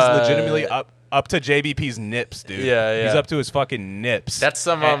 That's that guy some, is legitimately up to JBP's nips, dude. Yeah. He's up to his fucking nips. That's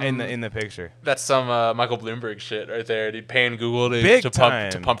some, in the picture. That's some Michael Bloomberg shit right there. Dude, paying Google Big to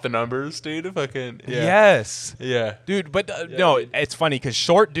time. pump the numbers, dude. Fucking yeah. Yes. Yeah. Dude, but no, dude. it's funny because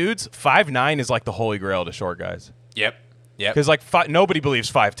short dudes, 5'9" is like the holy grail to short guys. Yep. Because like nobody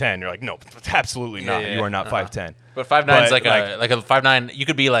believes 5'10". You're like, no, absolutely not. Yeah. You are not 5'10". But 5'9" But, is like a 5'9". You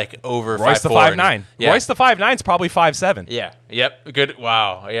could be like over 5'4". Royce the 5'9". Yeah. Royce the 5'9" is probably 5'7". Yeah. Yep. Good.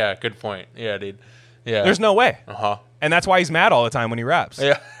 Wow. Yeah. Good point. Yeah, dude. Yeah. There's no way. Uh-huh. And that's why he's mad all the time when he raps.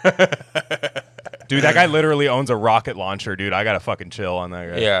 Yeah. Dude, that guy literally owns a rocket launcher, dude. I gotta fucking chill on that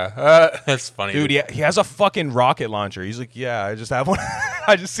guy. Yeah. That's funny. Dude, he has a fucking rocket launcher. He's like, yeah, I just have one.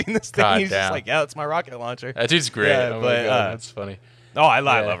 I just seen this thing. God He's just damn. like, yeah, it's my rocket launcher. That dude's great. Yeah, oh my but, God, that's funny. Oh, I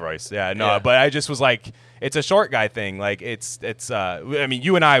Yeah. love Royce. Yeah, no, Yeah. but I just was like, it's a short guy thing. Like, it's. I mean,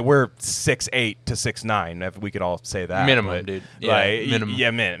 you and I, we're 6'8" to 6'9", if we could all say that. Minimum, but, dude. Yeah, like, minimum. Yeah,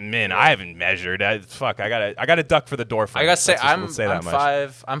 min. I haven't measured. I gotta duck for the door frame. I gotta say, Let's say that much.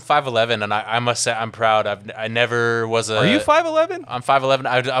 I'm 5'11", and I must say I'm proud. I never was a. Are you 5'11"? I'm 5'11".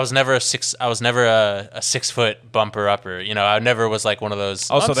 I was never a 6 foot bumper upper. You know, I never was like one of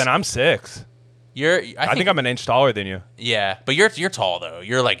those. Oh, so then I'm 6. I think I'm an inch taller than you. Yeah, but you're tall though.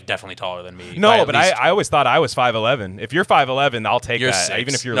 You're like definitely taller than me. by No, at but least- I always thought I was 5'11". If you're 5'11", I'll take You're that. 6.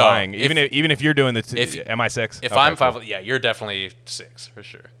 Even if you're No, lying. if- Even if you're doing the. if- Am I 6? If Okay, I'm cool. 5, yeah, you're definitely 6 for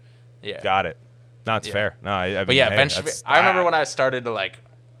sure. Yeah. Got it. No, it's Yeah. fair. No, I But mean, yeah, hey, Ben that's- Shapiro. I remember when I started to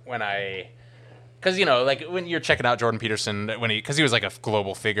because you know, like when you're checking out Jordan Peterson because he was like a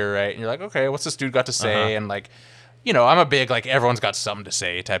global figure, right? And you're like, okay, what's this dude got to say? Uh-huh. And like, you know, I'm a big like everyone's got something to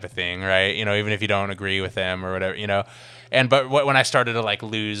say type of thing, right? You know, even if you don't agree with them or whatever, you know. But when I started to like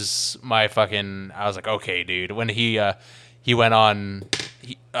lose my fucking, I was like, okay, dude. When he went on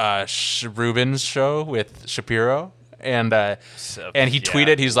Ruben's show with Shapiro. And he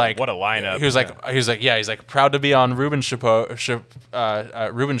tweeted, he's like, what a lineup. He was like, proud to be on Ruben's show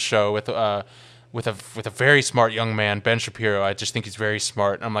with a very smart young man, Ben Shapiro. I just think he's very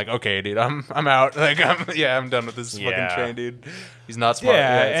smart. I'm like, okay, dude, I'm out. Like, I'm done with this fucking train, dude. He's not smart.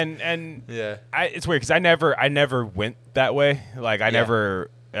 Yeah, yeah. it's weird because I never went that way. Like I never.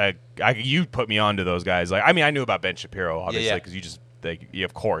 You put me on to those guys. Like I mean, I knew about Ben Shapiro obviously because you just.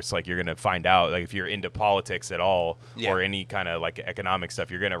 Of course, like you're gonna find out, like if you're into politics at all or any kind of like economic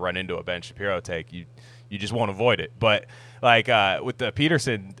stuff, you're gonna run into a Ben Shapiro take. You just won't avoid it. But like with the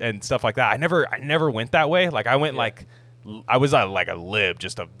Peterson and stuff like that, I never went that way. Like I went like I was like a lib,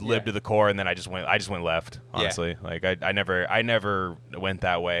 just a lib to the core, and then I just went left. Honestly, like I never went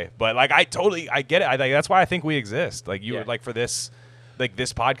that way. But like I get it. Like that's why I think we exist. Like you like for this, like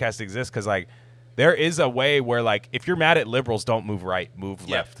this podcast exists because like. There is a way where, like, if you're mad at liberals, don't move right, move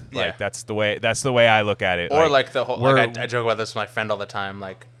left. Like that's the way I look at it. Or like the whole, like I joke about this with my friend all the time.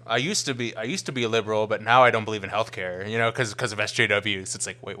 Like I used to be a liberal, but now I don't believe in healthcare. You know, because of SJWs. It's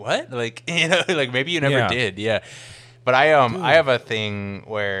like, wait, what? Like, you know, like maybe you never did. Yeah. But I have a thing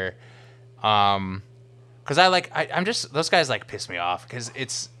where, because I'm just those guys like piss me off because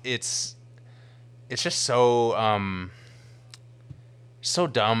it's just so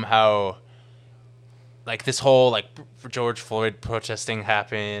dumb how. Like this whole like George Floyd protesting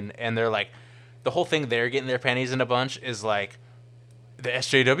happened, and they're like, the whole thing they're getting their panties in a bunch is like, the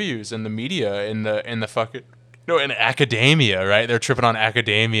SJWs and the media and the fucking and academia, right? They're tripping on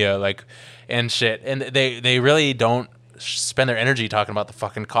academia like, and shit, and they really don't spend their energy talking about the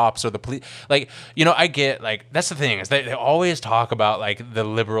fucking cops or the police. Like, you know, I get like that's the thing is they always talk about like the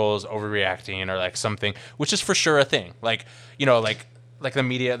liberals overreacting or like something, which is for sure a thing. Like, you know, like the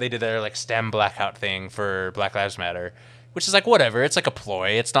media, they did their like STEM blackout thing for Black Lives Matter, which is like whatever. It's like a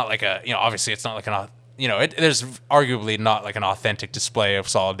ploy. It's not like a, you know, obviously it's not like there's arguably not like an authentic display of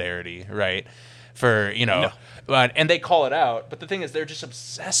solidarity, right? For, you know, and they call it out. But the thing is, they're just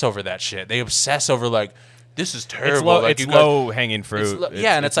obsessed over that shit. They obsess over like, this is terrible. It's low hanging fruit.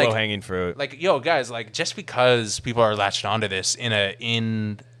 And it's like low hanging fruit. Like, yo, guys, like just because people are latched onto this in a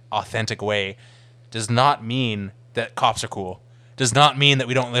inauthentic way does not mean that cops are cool. Does not mean that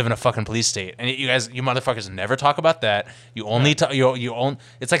we don't live in a fucking police state. And you motherfuckers never talk about that. You only talk. You own.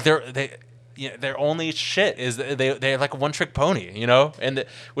 It's like their only shit is they're like a one trick pony, you know, and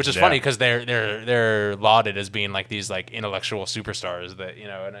which is funny because they're lauded as being like these like intellectual superstars that you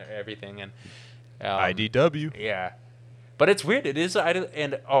know and everything and IDW. Yeah. But it's weird. It is.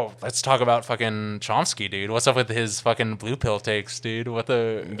 Let's talk about fucking Chomsky, dude. What's up with his fucking blue pill takes, dude? What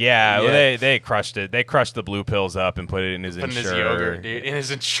the? Yeah. Well, they crushed it. They crushed the blue pills up and put it in his Put in his Ensure. yogurt, dude. In his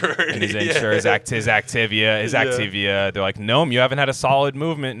Ensure. In his Ensure, his Activia. They're like, no, you haven't had a solid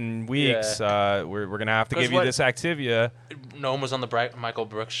movement in weeks. Yeah. We're gonna have to give you this Activia. Noam was on the Michael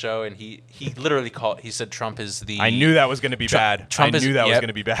Brooks show, and he literally he said Trump is the. I knew that was gonna be bad. I knew that was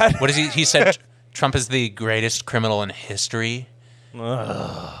gonna be bad. What is he? He said. Trump is the greatest criminal in history.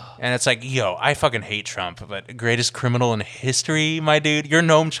 And it's like, yo, I fucking hate Trump, but greatest criminal in history, my dude? You're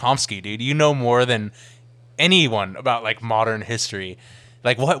Noam Chomsky, dude. You know more than anyone about, like, modern history.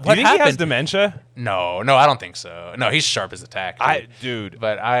 Like, what happened? Do you think he has dementia? No, I don't think so. No, he's sharp as a tack.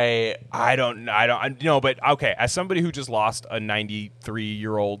 But I don't know, but okay, as somebody who just lost a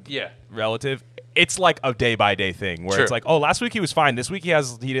 93-year-old relative, it's like a day by day thing where it's like, oh, last week he was fine. This week he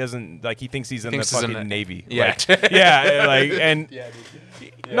doesn't like he thinks he's in the fucking Navy. Yeah. Like, yeah, like and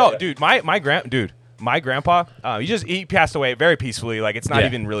dude, my grandpa, he passed away very peacefully. Like it's not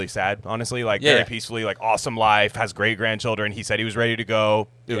even really sad, honestly. Like very peacefully, like awesome life, has great grandchildren. He said he was ready to go.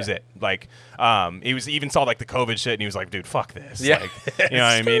 It was it. Like he even saw like the COVID shit and he was like, dude, fuck this. Yeah. Like, you know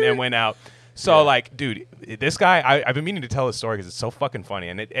what I mean? And went out. So like, dude, this guy, I've been meaning to tell this story because it's so fucking funny,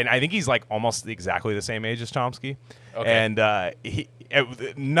 and I think he's like almost exactly the same age as Chomsky, and he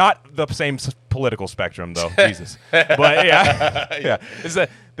not the same political spectrum though, Jesus, but yeah.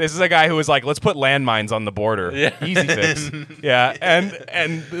 This is a guy who was like, let's put landmines on the border, easy fix,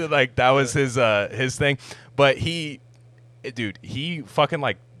 and like that was his thing, but he fucking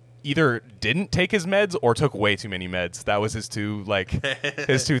like. Either didn't take his meds or took way too many meds. That was his two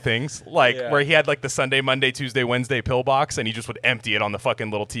things. Like where he had like the Sunday, Monday, Tuesday, Wednesday pill box, and he just would empty it on the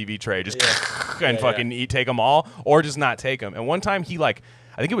fucking little TV tray, just take them all, or just not take them. And one time he like,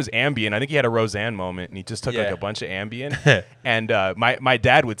 I think it was Ambien. I think he had a Roseanne moment, and he just took like a bunch of Ambien. And my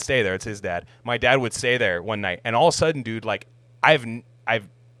dad would stay there. It's his dad. My dad would stay there one night, and all of a sudden, dude, like I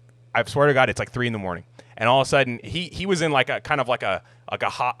swear to God, it's like 3 a.m. And all of a sudden, he was in like a kind of like a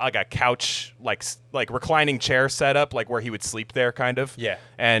couch like reclining chair setup, like where he would sleep there, kind of. Yeah.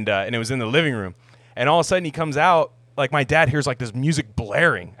 And it was in the living room. And all of a sudden, he comes out. Like my dad hears like this music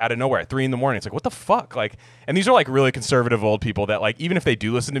blaring out of nowhere at 3 a.m. It's like, what the fuck? Like, and these are like really conservative old people that like even if they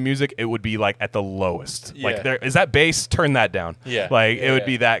do listen to music, it would be like at the lowest. Yeah. Like, is that bass? Turn that down. Yeah. Like it would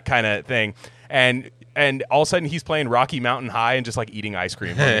be that kind of thing. And all of a sudden he's playing Rocky Mountain High and just like eating ice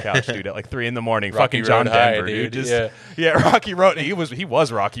cream on the couch, dude, at like 3 a.m. Fucking John Denver, dude. Just Rocky Road. He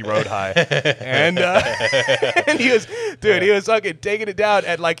was Rocky Road High, and and he was fucking taking it down.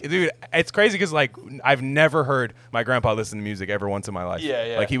 And like, dude, it's crazy because like I've never heard my grandpa listen to music ever once in my life.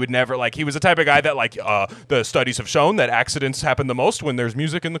 Yeah. Like he would never like he was the type of guy that like the studies have shown that accidents happen the most when there's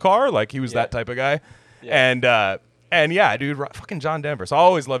music in the car. Like he was that type of guy, And yeah, dude, fucking John Denver. So I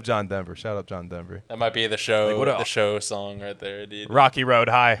always love John Denver. Shout out John Denver. That might be the show song right there, dude. Rocky Road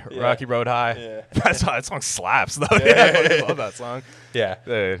High. Yeah. Rocky Road High. Yeah. That song slaps though. I love that song. Yeah.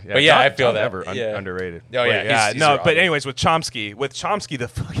 But I feel John that. Denver, underrated. Oh yeah. He's but anyways, with Chomsky, the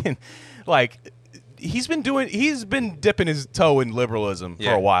fucking like he's been dipping his toe in liberalism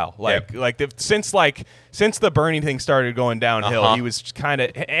for a while. Since the Bernie thing started going downhill, he was kind of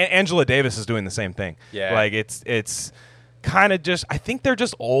Angela Davis is doing the same thing. Yeah. Like it's kind of just I think they're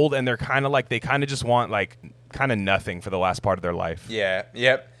just old and they're kind of like they kind of just want like kind of nothing for the last part of their life. Yeah.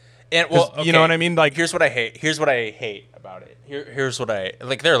 Yep. And well, you know what I mean? Like here's what I hate about it. Here's what I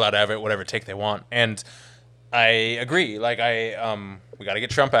like. They're allowed to have it whatever take they want, and I agree. Like we got to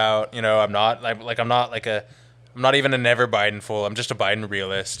get Trump out. You know, I'm not even a never Biden fool. I'm just a Biden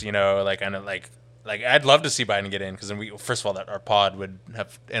realist. You know, like I'd love to see Biden get in because then first of all, that our pod would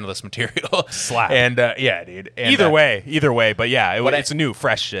have endless material. Slap. And yeah, dude. And, either way, but yeah, it's new,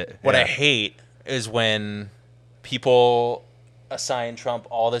 fresh shit. What I hate is when people assign Trump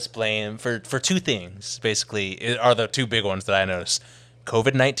all this blame for two things. Basically, are the two big ones that I noticed: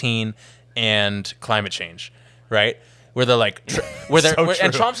 COVID-19 and climate change. Right? where they're like, where they're, So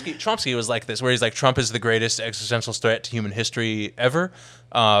and true. Chomsky was like this, where he's like, Trump is the greatest existential threat to human history ever,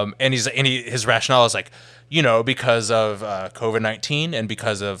 and his rationale is like, because of COVID-19 and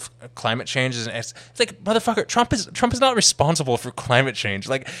because of climate change, and it's like, motherfucker, Trump is not responsible for climate change,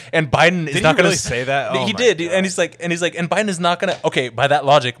 like, and Biden is Did not he going really say that? Oh he my did, God. and he's like, and Biden is not going to. Okay, by that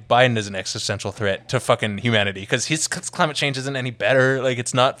logic, Biden is an existential threat to fucking humanity because his climate change isn't any better. Like,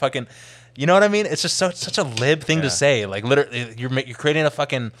 it's not fucking. You know what I mean? It's just such a lib thing to say. Like, literally, you're creating a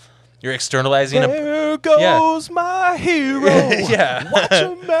fucking, you're externalizing There goes my hero. Yeah. Watch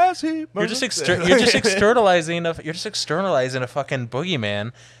him as he you're just externalizing a fucking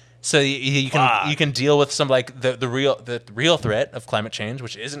boogeyman, so you can deal with some like the real threat of climate change,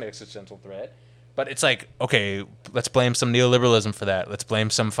 which is an existential threat. But it's like, okay, let's blame some neoliberalism for that. Let's blame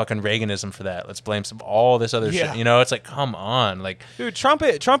some fucking Reaganism for that. Let's blame some all this other shit. It's like, come on, like, dude, Trump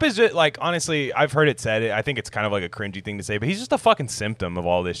is just like, honestly, I've heard it said. I think it's kind of like a cringy thing to say, but he's just a fucking symptom of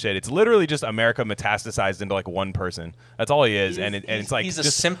all this shit. It's literally just America metastasized into like one person. That's all he is, and it's like he's a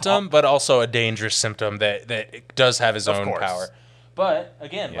just symptom, but also a dangerous symptom that does have his own course. power. But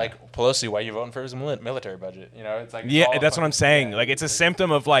again, like Pelosi, why are you voting for his military budget? It's like, yeah, that's what I'm saying. Like, it's a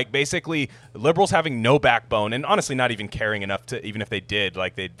symptom of like basically liberals having no backbone, and honestly not even caring enough to, even if they did,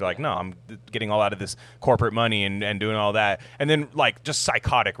 like they'd be like, no, I'm getting all out of this corporate money and doing all that, and then like just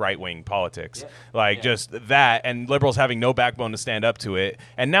psychotic right wing politics, just that, and liberals having no backbone to stand up to it,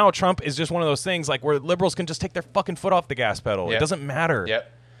 and now Trump is just one of those things like where liberals can just take their fucking foot off the gas pedal. It doesn't matter.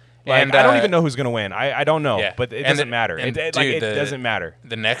 Yep. Like, And I don't even know who's gonna win. I don't know, Yeah. but it And doesn't matter. and It dude, doesn't matter.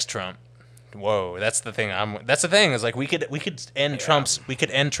 The next Trump. Whoa, that's the thing. That's the thing is like we could end Trump's. We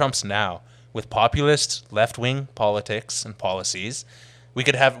could end Trump's now with populist left wing politics and policies. We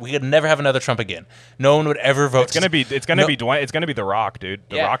could never have another Trump again. No one would ever vote. It's gonna be Dwayne. It's gonna be The Rock, dude.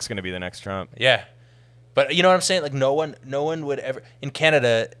 The Yeah. Rock's gonna be the next Trump. Yeah, but you know what I'm saying? Like no one would ever in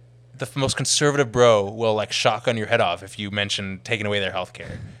Canada. The most conservative bro will like shotgun your head off if you mention taking away their health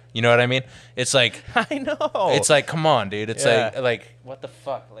care. You know what I mean? It's like I know. It's like, come on, dude. It's Yeah. like what the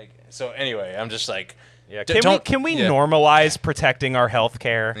fuck? Like, so anyway, I'm just like, Yeah. don't- Can we yeah. normalize protecting our health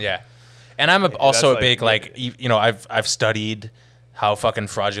care? Yeah, and I'm also a like- big like I've studied how fucking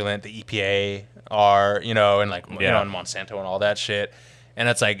fraudulent the EPA are, and like and Monsanto and all that shit, and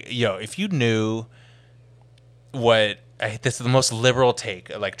it's like, if you knew what. This is the most liberal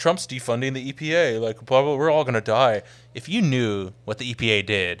take. Like, Trump's defunding the EPA. Like, blah, blah, we're all going to die. If you knew what the EPA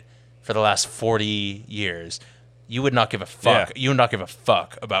did for the last 40 years, you would not give a fuck. Yeah. You would not give a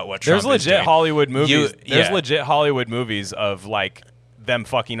fuck about what Trump There's is legit doing. Hollywood movies. There's yeah. legit Hollywood movies of like them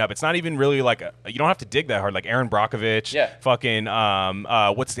fucking up. It's not even really like you don't have to dig that hard. Like Aaron Brockovich. Yeah. Fucking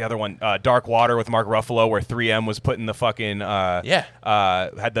what's the other one? Dark Water with Mark Ruffalo, where 3M was putting the fucking had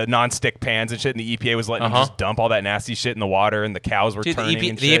the non-stick pans and shit, and the EPA was letting them just dump all that nasty shit in the water, and the cows were Dude, turning.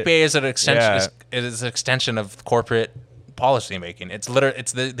 and the shit. EPA is an extension. Yeah. It is an extension of corporate policy making. It's literally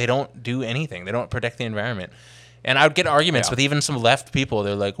they don't do anything. They don't protect the environment. And I would get arguments with even some left people.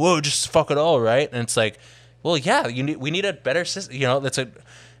 They're like, "Whoa, just fuck it all, right?" And it's like, well, yeah, we need a better system. That's a,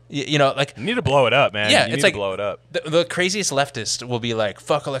 like You need to blow it up, man. Yeah, you it's need like to blow it up. The craziest leftist will be like,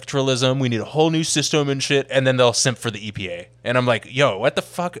 "Fuck electoralism. We need a whole new system and shit," and then they'll simp for the EPA. And I'm like, "Yo, what the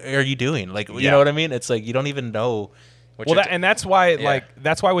fuck are you doing? Like, you know what I mean? It's like you don't even know." And that's why,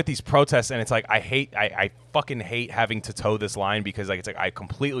 that's why with these protests, and it's like I fucking hate having to toe this line because like it's like I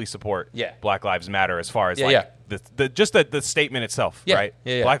completely support Black Lives Matter as far as the statement itself, right?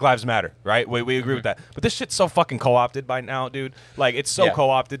 Yeah. Black Lives Matter, right? We agree with that. But this shit's so fucking co-opted by now, dude. Like it's so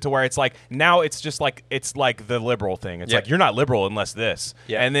co-opted to where it's like now it's just like it's like the liberal thing. It's like you're not liberal unless this,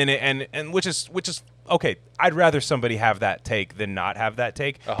 and then and which is okay. I'd rather somebody have that take than not have that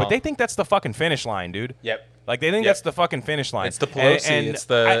take, but they think that's the fucking finish line, dude. Yep. Like they think that's the fucking finish line. It's the Pelosi. And it's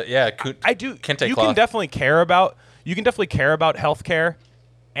the I do. Kente you cloth. can definitely care about healthcare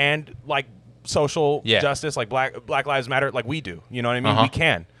and like social justice, like Black Lives Matter, like we do. You know what I mean? We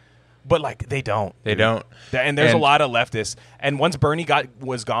can. But like they don't. They don't. And there's a lot of leftists. And once Bernie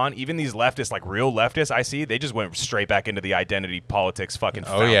was gone, even these leftists, like real leftists, I see, they just went straight back into the identity politics fucking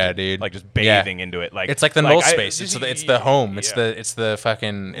fountain. Oh yeah, dude. Like just bathing into it. Like it's like the null space. It's the home. It's the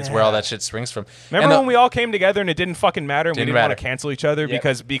fucking. It's where all that shit springs from. Remember when we all came together and it didn't fucking matter and we didn't want to matter. cancel each other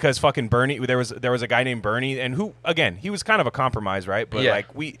because fucking Bernie, there was a guy named Bernie, and who, again, he was kind of a compromise, right? But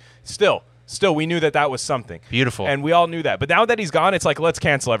like we still we knew that was something beautiful, and we all knew that. But now that he's gone, it's like let's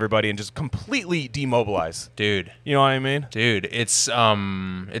cancel everybody and just completely demobilize, dude. You know what I mean, dude? It's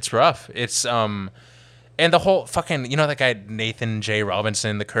rough. It's and the whole fucking that guy Nathan J.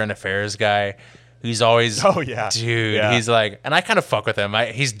 Robinson, the current affairs guy. He's always dude. Yeah. He's like, and I kind of fuck with him.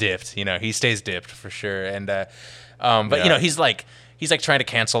 He's dipped, he stays dipped for sure. And But you know, he's like trying to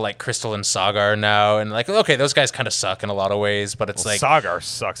cancel like Crystal and Sagar now, and like, okay, those guys kind of suck in a lot of ways, but it's like Sagar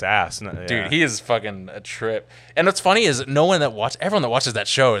sucks ass, dude. He is fucking a trip. And what's funny is everyone that watches that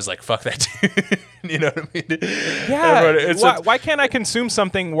show is like, fuck that dude. You know what I mean? Yeah. Why can't I consume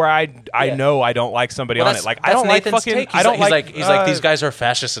something where I know I don't like somebody on it? Like I don't Nathan's like fucking. Take. I don't like. He's like these guys are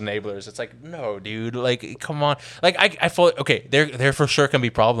fascist enablers. It's like, no, dude. Like, come on. Like I fully okay. There for sure can be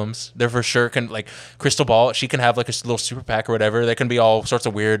problems. There for sure can, like, Crystal Ball. She can have like a little super PAC or whatever. There can be all sorts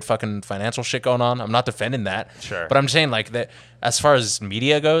of weird fucking financial shit going on. I'm not defending that. Sure. But I'm saying like that. As far as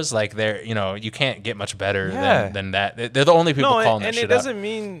media goes, like you can't get much better than that. They're the only people calling that shit out. And it doesn't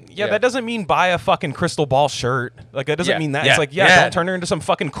mean, that doesn't mean buy a fucking Crystal Ball shirt. Like, that doesn't mean that. Yeah. It's like, don't turn her into some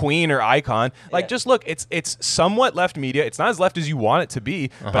fucking queen or icon. Like, just look, it's somewhat left media. It's not as left as you want it to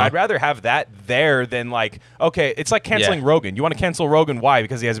be, but I'd rather have that there than like, okay, it's like canceling Rogan. You want to cancel Rogan, why?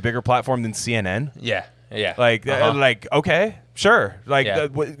 Because he has a bigger platform than CNN? Yeah. Yeah. Like, okay, sure. Like,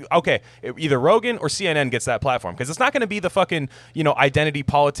 okay, either Rogan or CNN gets that platform, because it's not going to be the fucking, identity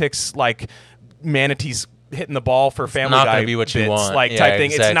politics, like, manatees hitting the ball for Family Guy. It's not going to be what you want. Like, type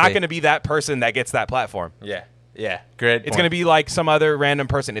thing. Exactly. It's not going to be that person that gets that platform. Yeah. Yeah. Great. It's going to be like some other random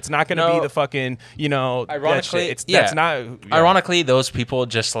person. It's not going to be the fucking, ironically, that's not. Ironically, those people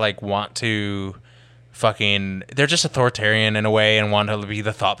just like want to fucking, they're just authoritarian in a way and want to be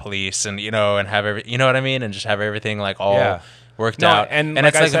the thought police and and have what I mean, and just have everything like all worked out, and like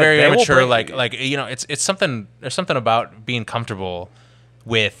it's like very immature, like it's something, there's something about being comfortable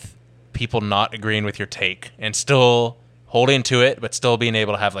with people not agreeing with your take and still holding to it, but still being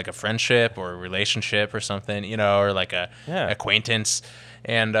able to have like a friendship or a relationship or something, or like a acquaintance.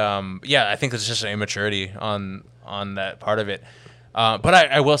 And I think it's just an immaturity on that part of it. But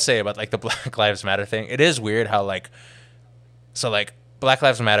I will say about like the Black Lives Matter thing, it is weird how like Black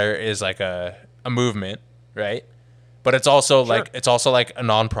Lives Matter is like a movement, right? But it's also like a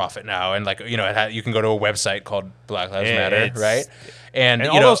nonprofit now, and like you can go to a website called Black Lives Matter, right? And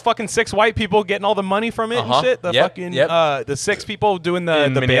all those fucking 6 white people getting all the money from it and shit. The fucking the 6 people doing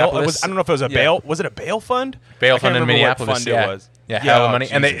the bail. I don't know if it was a bail. Was it a bail fund? Bail fund in Minneapolis. What fund it was. Yeah, hell of money,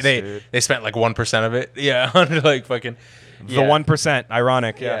 and they spent like 1% of it. Yeah, on like fucking the 1%.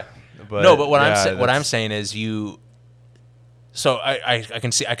 Ironic. Yeah. But what I'm saying is So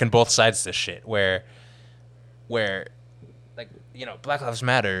I can both sides of this shit where like Black Lives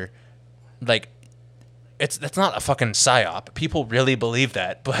Matter, like that's not a fucking psyop. People really believe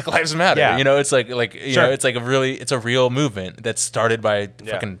that Black Lives Matter. Yeah. It's like it's like it's a real movement that's started by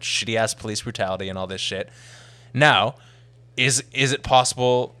fucking shitty ass police brutality and all this shit. Now, is it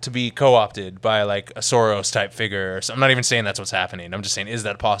possible to be co-opted by like a Soros type figure? I'm not even saying that's what's happening. I'm just saying, is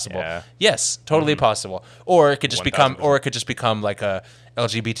that possible? Yeah. Yes, totally possible. Or it could just 1000%. become like a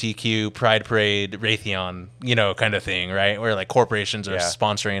LGBTQ Pride Parade Raytheon, kind of thing, right? Where like corporations are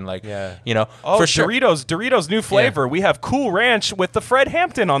sponsoring, like, for sure. Doritos new flavor. We have Cool Ranch with the Fred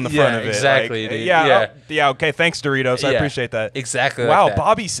Hampton on the front of it. Exactly. Like, okay. Thanks, Doritos. I appreciate that. Exactly. Wow, like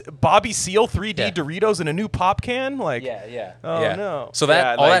Bobby Seal 3D Doritos in a new pop can. Like, no. So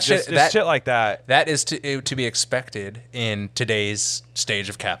that all that shit, that shit like that. That is to be expected in today's stage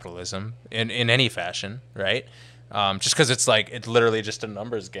of capitalism in any fashion, right? Just because it's literally just a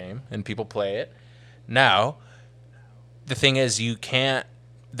numbers game and people play it. Now, the thing is, you can't.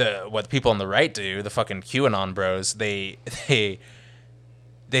 What the people on the right do, the fucking QAnon bros, they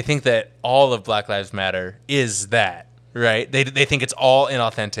think that all of Black Lives Matter is that, right? They think it's all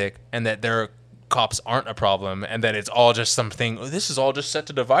inauthentic and that their cops aren't a problem and that it's all just something. This is all just set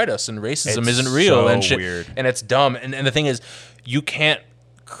to divide us and racism isn't real and shit. Weird. And it's dumb. And the thing is, you can't.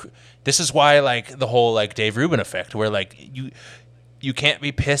 This is why, like, the whole, like, Dave Rubin effect, where, like, you can't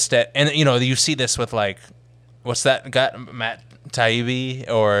be pissed at, and, you see this with, like, what's that guy, Matt Taibbi,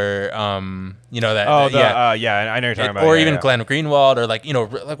 or, I know you're talking about. Or even Glenn Greenwald, or, like,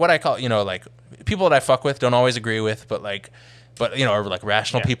 like, what I call, like, people that I fuck with, don't always agree with, but, like, or like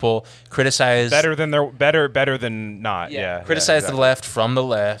rational people criticize better than not. Criticize the left from the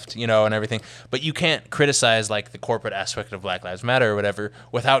left, and everything. But you can't criticize like the corporate aspect of Black Lives Matter or whatever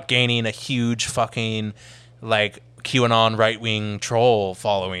without gaining a huge fucking like QAnon right wing troll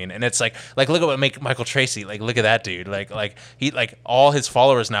following. And it's like look at what Michael Tracy, like look at that dude. Like he like all his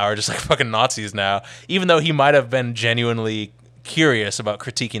followers now are just like fucking Nazis now, even though he might have been genuinely curious about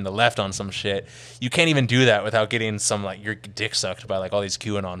critiquing the left on some shit. You can't even do that without getting some like your dick sucked by like all these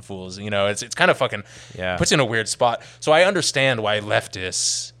QAnon fools. It's kind of fucking puts you in a weird spot. So I understand why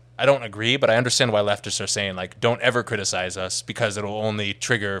leftists, I don't agree, but I understand why leftists are saying like, don't ever criticize us because it'll only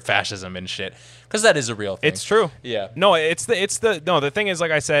trigger fascism and shit. Because that is a real thing. It's true. Yeah. No, the thing is,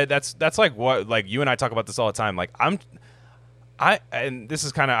 like I said, that's like what, like you and I talk about this all the time. Like and this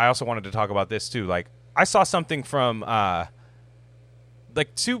is kind of, I also wanted to talk about this too. Like I saw something from,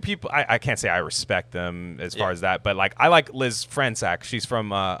 like two people, I can't say I respect them as far as that, but like I like Liz Fransak. She's from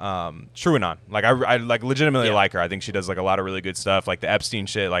TrueAnon. Like I like legitimately like her. I think she does like a lot of really good stuff. Like the Epstein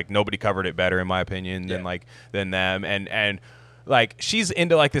shit, like nobody covered it better in my opinion than them. And like she's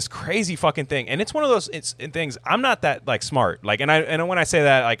into like this crazy fucking thing, and it's one of those things. I'm not that like smart, like, and when I say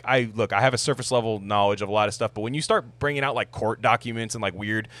that, like I have a surface level knowledge of a lot of stuff, but when you start bringing out like court documents and like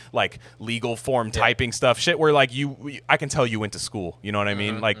weird like legal form typing stuff, shit where like I can tell you went to school, you know what I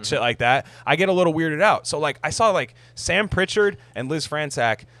mean, like shit like that, I get a little weirded out. So like I saw like Sam Pritchard and Liz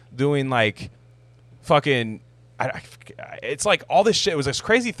Fransak doing like fucking. It's like all this shit. It was this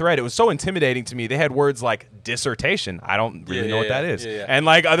crazy thread. It was so intimidating to me. They had words like dissertation. I don't really know what that is. And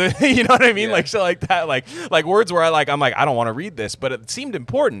like other, you know what I mean? Like shit like that. Like words where I'm like, I don't want to read this, but it seemed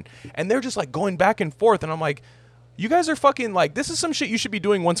important. And they're just like going back and forth. And I'm like, you guys are fucking like, this is some shit you should be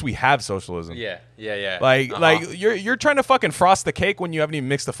doing once we have socialism. Yeah. Like you're trying to fucking frost the cake when you haven't even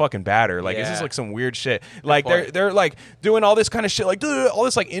mixed the fucking batter. Like this is like some weird shit. Like they're like doing all this kind of shit, like all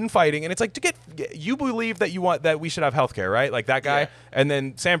this like infighting, and it's like you believe that we should have healthcare, right? Like that guy, and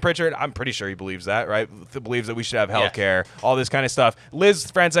then Sam Pritchard, I'm pretty sure he believes that, right? Believes that we should have healthcare, all this kind of stuff.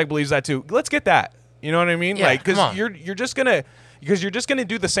 Liz Fransak believes that too. Let's get that. You know what I mean? Yeah, like because you're just gonna. Because you're just going to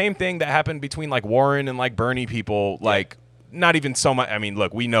do the same thing that happened between, like, Warren and, like, Bernie people, like, not even so much. I mean,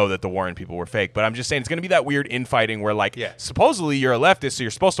 look, we know that the Warren people were fake, but I'm just saying it's going to be that weird infighting where, like, supposedly you're a leftist, so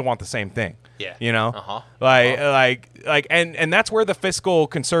you're supposed to want the same thing. Yeah. You know? And that's where the fiscal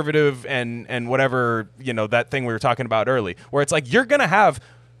conservative and whatever, you know, that thing we were talking about early, where it's like you're going to have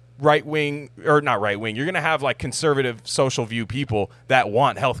right wing, or not right wing, you're going to have, like, conservative social view people that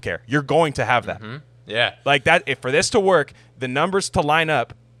want healthcare. You're going to have that. Yeah. Like that, if for this to work, the numbers to line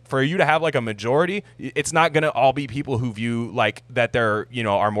up, for you to have like a majority, it's not going to all be people who view like that they're, you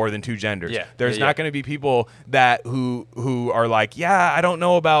know, are more than two genders. There's not going to be people that who are like, I don't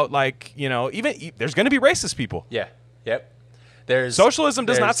know about like, you know, even there's going to be racist people. Socialism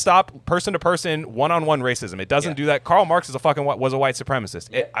does not stop person to person, one-on-one racism. It doesn't do that. Karl Marx was a white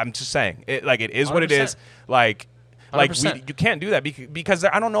supremacist. I'm just saying it, like, it is 100%. What it is. Like you can't do that because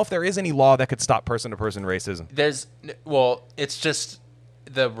I don't know if there is any law that could stop person-to-person racism. It's just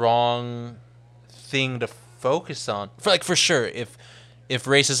the wrong thing to focus on. For sure, if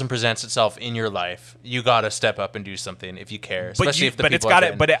racism presents itself in your life, you gotta step up and do something if you care. Especially if the people got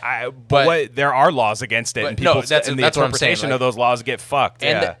it. But there are laws against it, and people that's the interpretation what I'm saying, of those laws get fucked.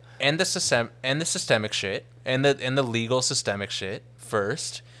 And the systemic shit and the legal systemic shit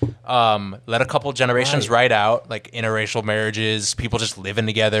first. Let a couple generations ride out, like interracial marriages, people just living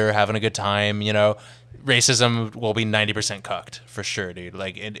together, having a good time, you know. Racism will be 90% cucked for sure, dude.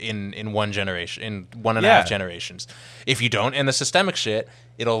 Like in one generation, in 1.5 generations. If you don't, and the systemic shit,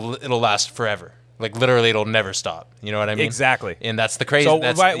 it'll last forever. Like literally, it'll never stop. You know what I mean? Exactly. And that's the crazy. So when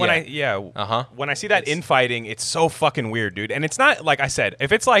I see that infighting, it's so fucking weird, dude. And it's not like I said.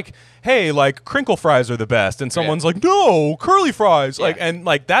 If it's like, hey, like crinkle fries are the best, and someone's like, no, curly fries, like, and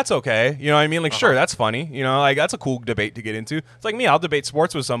like that's okay. You know what I mean? Like, sure, that's funny. You know, like that's a cool debate to get into. It's like me, I'll debate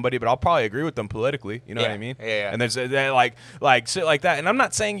sports with somebody, but I'll probably agree with them politically. You know what I mean? And there's like shit like that. And I'm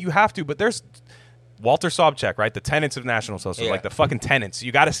not saying you have to, but there's Walter Sobchak, right? The tenets of National Socialism, like the fucking tenets.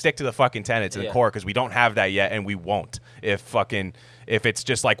 You got to stick to the fucking tenets in the core because we don't have that yet, and we won't. If it's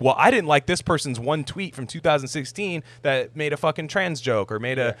just like, well, I didn't like this person's one tweet from 2016 that made a fucking trans joke or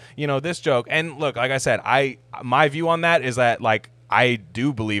made a this joke. And look, like I said, my view on that is that like I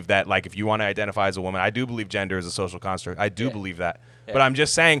do believe that like if you want to identify as a woman, I do believe gender is a social construct. I do believe that. But I'm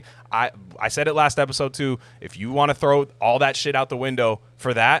just saying, I said it last episode too. If you want to throw all that shit out the window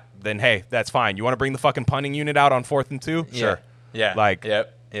for that, then hey, that's fine. You want to bring the fucking punting unit out on 4th and 2? Sure. Yeah. Like,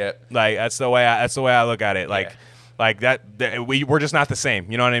 like that's the way I look at it. Like, like that we're just not the same.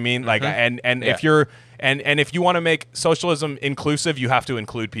 You know what I mean? Like, and if you're and if you want to make socialism inclusive, you have to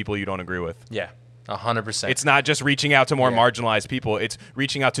include people you don't agree with. 100%. It's not just reaching out to more marginalized people. It's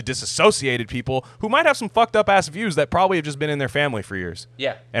reaching out to disassociated people who might have some fucked up ass views that probably have just been in their family for years.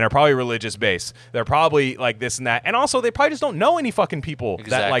 And are probably religious based. They're probably like this and that. And also they probably just don't know any fucking people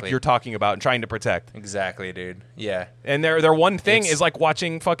that like you're talking about and trying to protect. Exactly, dude. Yeah. And their one thing is like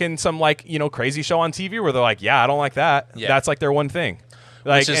watching fucking some like, you know, crazy show on TV where they're like, I don't like that. That's like their one thing.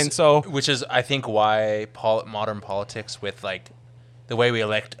 Like, which is I think why modern politics with like the way we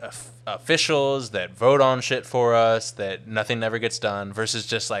elect officials that vote on shit for us, that nothing ever gets done, versus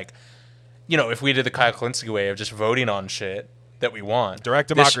just like, you know, if we did the Kyle Kalinske way of just voting on shit that we want. Direct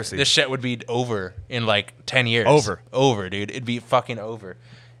democracy. This shit would be over in like 10 years. Over, dude. It'd be fucking over.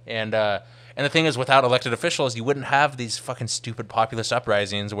 And the thing is, without elected officials, you wouldn't have these fucking stupid populist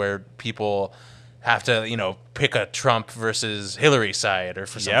uprisings where people have to, you know, pick a Trump versus Hillary side or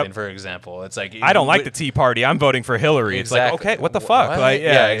for something, for example. It's like, I don't like the Tea Party. I'm voting for Hillary. Exactly. It's like, okay, what the fuck? What? Like,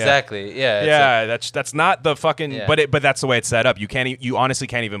 exactly. Yeah. That's not the fucking. But that's the way it's set up. You honestly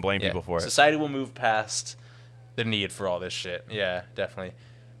can't even blame people for it. Society will move past the need for all this shit. Yeah, definitely.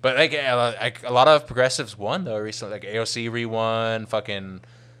 But like a lot of progressives won though recently. Like AOC re-won. Fucking.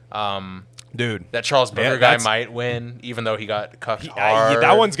 Dude, that Charles Booker guy might win, even though he got cuffed hard. Yeah,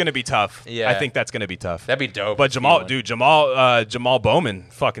 that one's gonna be tough. Yeah, I think that's gonna be tough. That'd be dope. But Jamal Bowman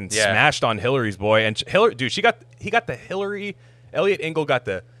fucking smashed on Hillary's boy, and Hillary, dude, he got the Hillary. Elliot Engel got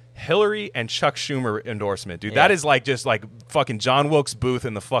the Hillary and Chuck Schumer endorsement, dude. That is like just like fucking John Wilkes Booth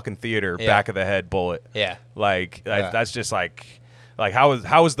in the fucking theater, back of the head bullet. Yeah, that's just like. Like how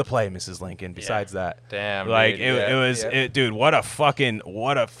was the play, Mrs. Lincoln? Besides that, damn, like dude. it was, dude. What a fucking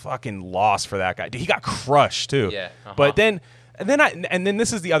loss for that guy. Dude, he got crushed too. Yeah, but then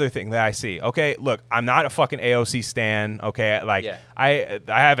this is the other thing that I see. Okay, look, I'm not a fucking AOC stan. Okay, like I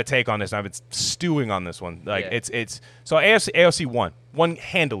have a take on this. And I've been stewing on this one. Like it's so AOC won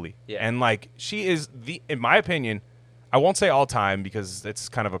handily, and like she is in my opinion, I won't say all time because it's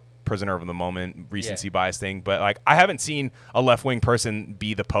kind of a prisoner of the moment recency bias thing, but like I haven't seen a left-wing person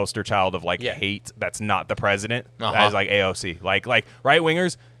be the poster child of like hate that's not the president as like AOC. Like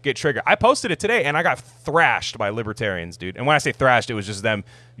right-wingers get triggered. I posted it today and I got thrashed by libertarians, dude. And when I say thrashed, it was just them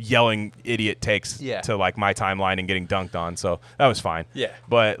yelling idiot takes to like my timeline and getting dunked on. So that was fine. Yeah.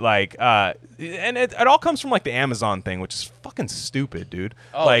 But like and it all comes from like the Amazon thing, which is fucking stupid, dude.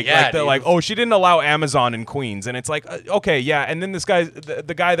 Oh, like dude. like, oh, she didn't allow Amazon in Queens, and it's like okay, yeah. And then this guy,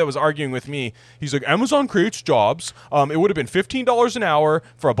 the guy that was arguing with me, he's like, Amazon creates jobs. It would have been $15 an hour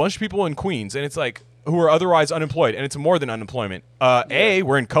for a bunch of people in Queens, and it's like who are otherwise unemployed, and it's more than unemployment. A,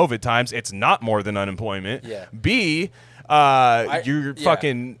 we're in COVID times. It's not more than unemployment. Yeah. B, you're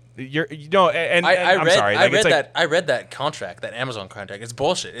fucking. I read that contract, that Amazon contract. It's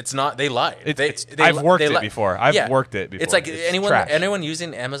bullshit. It's not. They lied. I've worked it before. It's like anyone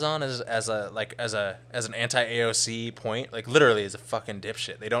using Amazon as an anti-AOC point, like literally is a fucking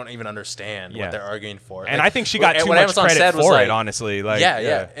dipshit. They don't even understand what they're arguing for. And like, I think she got too much credit for it, honestly. Like,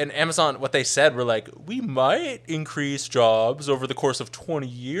 And Amazon, what they said were like, we might increase jobs over the course of 20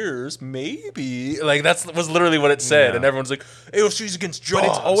 years, maybe. Like was literally what it said, and everyone's like, AOC's against jobs. But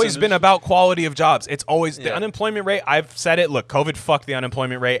it's always been about quality of jobs. It's always the unemployment rate. I've said it. Look, COVID fucked the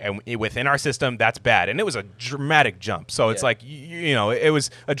unemployment rate, and within our system, that's bad. And it was a dramatic jump. So it's like it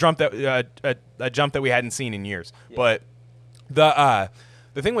was a jump that we hadn't seen in years. Yeah. But the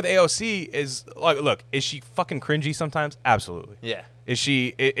thing with AOC is look, is she fucking cringy sometimes? Absolutely. Yeah. Is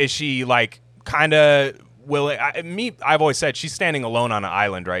she like kind of willing? I've always said she's standing alone on an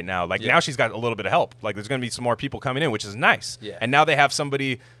island right now. Like now she's got a little bit of help. Like there's going to be some more people coming in, which is nice. Yeah. And now they have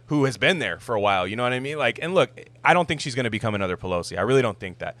somebody who has been there for a while. You know what I mean? Like, and look, I don't think she's going to become another Pelosi. I really don't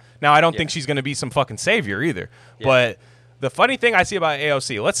think that. Now, I don't think she's going to be some fucking savior either. Yeah. But the funny thing I see about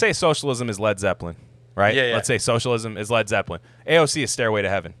AOC, let's say socialism is Led Zeppelin, right? Yeah. Let's say socialism is Led Zeppelin. AOC is Stairway to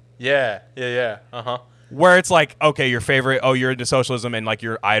Heaven. Yeah. Where it's like, okay, your favorite, you're into socialism, and like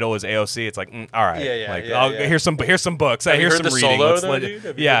your idol is AOC. It's like, all right, here's some books. Here's some reading. Solo, though,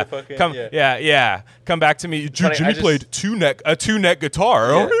 dude? Come back to me. Jimmy played a two neck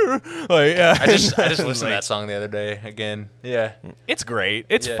guitar. Yeah. I just listened to that song the other day again. Yeah, it's great.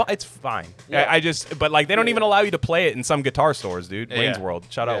 It's fine. Yeah. But like they don't even allow you to play it in some guitar stores, dude. Wayne's World,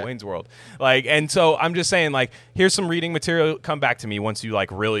 shout out Wayne's World. Like, and so I'm just saying, like, here's some reading material. Come back to me once you like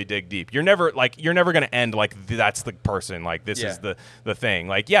really dig deep. You're never gonna end like that's the person. Like this is the thing.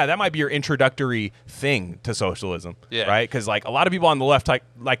 Like that might be your introductory thing to socialism, right? Because like a lot of people on the left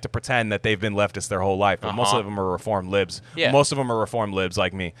like to pretend that they've been leftists their whole life, but most of them are reformed libs. Most of them are reformed libs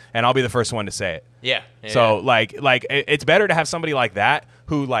like me, and I'll be the first one to say it. So like it's better to have somebody like that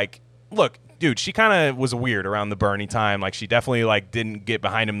who like, look, dude, she kind of was weird around the Bernie time. Like she definitely like didn't get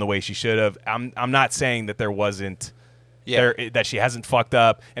behind him the way she should have. I'm not saying that there wasn't. That she hasn't fucked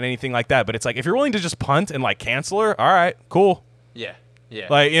up and anything like that, but it's like if you're willing to just punt and like cancel her, all right, cool. Yeah.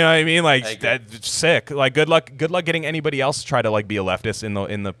 Like, you know what I mean? Like that's sick. Like good luck getting anybody else to try to like be a leftist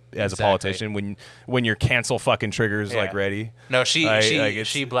as a politician when your cancel fucking triggers like ready. No, she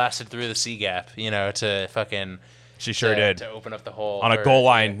blasted through the C gap, to fucking She sure did. To open up the hole on a goal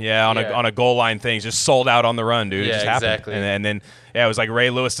line, on a goal line thing, just sold out on the run, dude. It just happened. Exactly. And then it was like Ray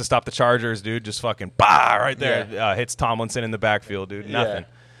Lewis to stop the Chargers, dude. Just fucking right there, hits Tomlinson in the backfield, dude. Nothing.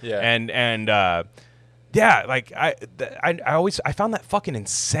 Like I found that fucking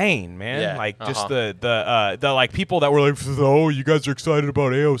insane, man. Yeah. Like just the like people that were like, oh, you guys are excited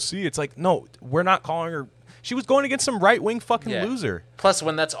about AOC. It's like, no, we're not calling her. She was going against some right-wing fucking loser. Plus,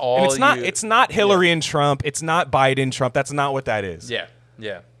 when that's all, and it's not Hillary and Trump. It's not Biden Trump. That's not what that is. Yeah.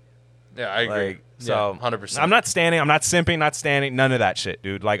 I agree. Like, so 100%. I'm not standing. I'm not simping. Not standing. None of that shit,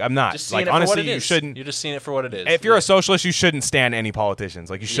 dude. Like I'm not. Just like it honestly, for what it you is. shouldn't. You're just seeing it for what it is. If you're a socialist, you shouldn't stand any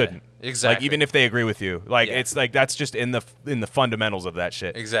politicians. Like you shouldn't. Exactly. Like even if they agree with you. Like it's like that's just in the fundamentals of that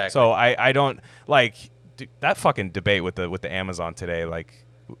shit. Exactly. So I don't like dude, that fucking debate with the Amazon today. Like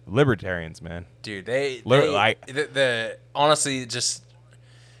libertarians, man. Dude, the honestly just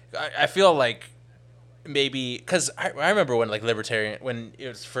I feel like maybe because I remember when like libertarian when it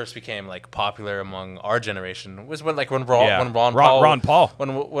was first became like popular among our generation was when Ron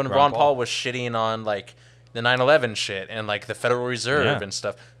Paul was shitting on like the 9/11 shit and like the Federal Reserve and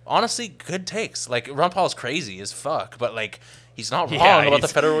stuff. Honestly, good takes. Like Ron Paul's crazy as fuck, but like he's not wrong about the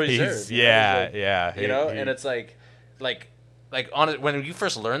Federal Reserve. And it's like on it, when you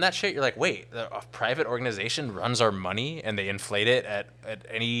first learn that shit, you're like, wait, a private organization runs our money and they inflate it at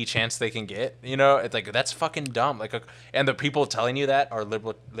any chance they can get. It's like that's fucking dumb. Like, and the people telling you that are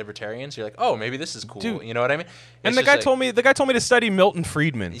libertarians. You're like, oh, maybe this is cool. Dude. You know what I mean? And the guy told me to study Milton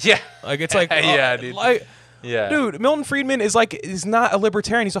Friedman. Yeah, like it's like dude. Like, yeah, dude, Milton Friedman is not a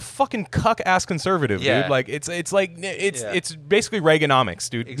libertarian. He's a fucking cuck ass conservative, dude. Like it's basically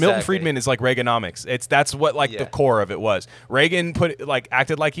Reaganomics, dude. Exactly. Milton Friedman is like Reaganomics. That's what the core of it was. Reagan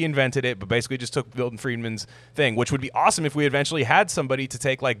acted like he invented it, but basically just took Milton Friedman's thing, which would be awesome if we eventually had somebody to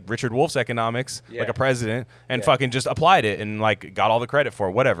take like Richard Wolff's economics, like a president, and fucking just applied it and like got all the credit for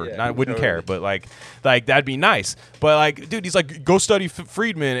it, whatever. I wouldn't care, but like that'd be nice. But like, dude, he's like, go study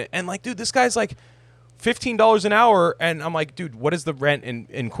Friedman, and like, dude, this guy's like $15 an hour, and I'm like, dude, what is the rent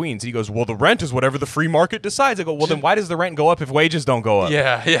in Queens? He goes, well, the rent is whatever the free market decides. I go, well, then why does the rent go up if wages don't go up?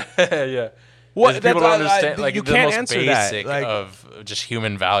 Yeah. What? People don't understand. Like you the can't most answer basic that. Like, of just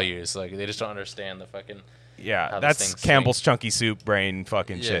human values. Like they just don't understand the fucking. Yeah, that's Campbell's chunky soup brain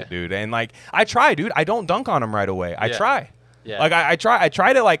fucking shit, dude. And like, I try, dude. I don't dunk on him right away. I try. Yeah. Like I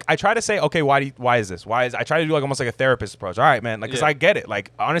try to say, okay, why is this? I try to do like almost like a therapist approach. All right, man. Like, cause I get it.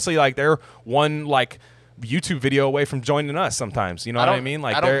 Like, honestly, like they're one like YouTube video away from joining us sometimes. You know what I mean?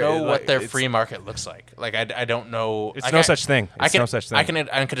 Like, I don't know what their free market looks like. Like, I don't know. It's no such thing. I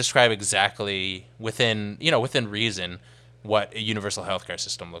can describe exactly within reason what a universal healthcare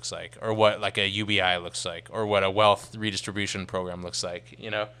system looks like, or what like a UBI looks like, or what a wealth redistribution program looks like.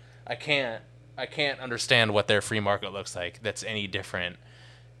 I can't understand what their free market looks like that's any different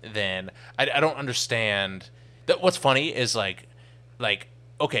than I don't understand that. What's funny is like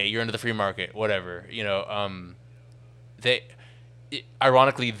okay, you're into the free market, whatever,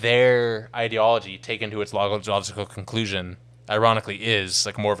 ironically their ideology taken to its logical conclusion ironically is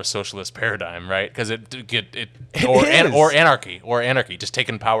like more of a socialist paradigm, right? Because or anarchy, just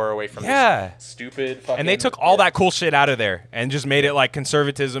taking power away from this stupid fucking. And they took all that cool shit out of there and just made it like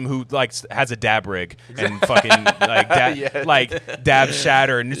conservatism, who like has a dab rig and fucking like dab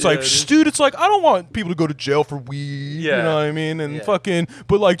shatter, and it's like, dude, it's like I don't want people to go to jail for weed, you know what I mean? And fucking,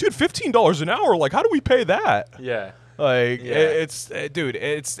 but like, dude, $15 an hour, like how do we pay that? Yeah. Like it's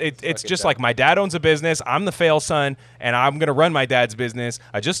just dumb. Like my dad owns a business. I'm the fail son, and I'm gonna run my dad's business.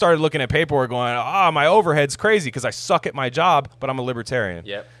 I just started looking at paperwork, going, my overhead's crazy because I suck at my job, but I'm a libertarian.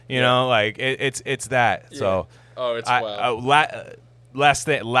 Yep. You know, like it's that. Yeah. So it's wild. Last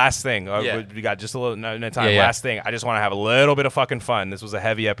thing. We got just a little no time. Last thing. I just want to have a little bit of fucking fun. This was a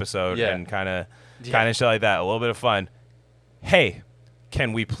heavy episode and kind of shit like that. A little bit of fun. Hey,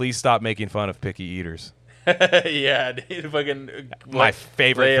 can we please stop making fun of picky eaters? Yeah, dude, fucking my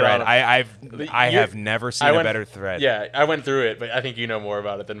favorite thread. I have never seen a better thread. Yeah, I went through it, but I think you know more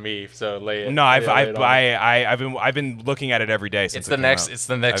about it than me. So lay it. No, I've been looking at it every day since it's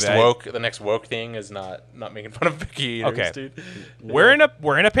the next woke. The next woke thing is not making fun of picky eaters, dude. We're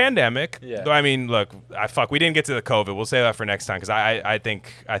in a pandemic. Yeah. I mean, look, we didn't get to the COVID. We'll save that for next time because I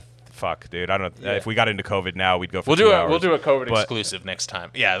think. Fuck, dude. I don't know if we got into COVID now, we'd go for 2 hours. We'll do a COVID exclusive next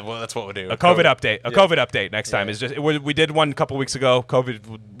time. Yeah, well, that's what we'll do. A COVID update. COVID update next time is just we did one a couple weeks ago.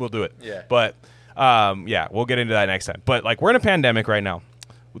 COVID, we'll do it. Yeah. But we'll get into that next time. But like we're in a pandemic right now.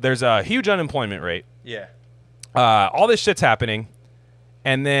 There's a huge unemployment rate. Yeah. All this shit's happening,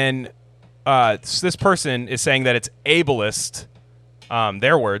 and then this person is saying that it's ableist.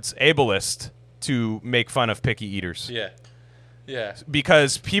 Their words, ableist, to make fun of picky eaters. Yeah. Yeah.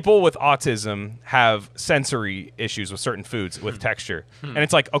 Because people with autism have sensory issues with certain foods, with texture. And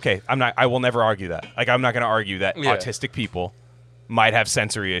it's like, okay, I will never argue that. Like, I'm not going to argue that autistic people might have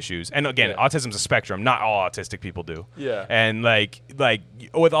sensory issues. And again, autism's a spectrum. Not all autistic people do. Yeah. And like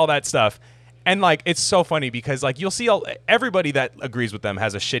with all that stuff. And like it's so funny because like you'll see everybody that agrees with them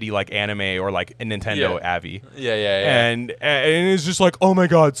has a shitty like anime or like a Nintendo Avi. Yeah. And it's just like, oh my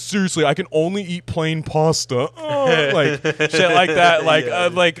god, seriously, I can only eat plain pasta, like shit like that.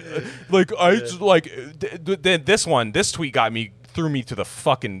 This tweet threw me to the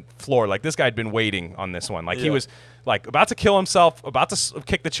fucking floor. Like this guy had been waiting on this one. Like he was like about to kill himself, about to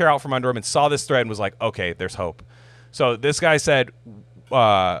kick the chair out from under him, and saw this thread and was like, okay, there's hope. So this guy said.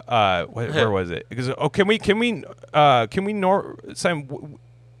 Where was it? Because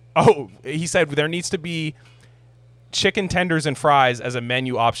he said there needs to be chicken tenders and fries as a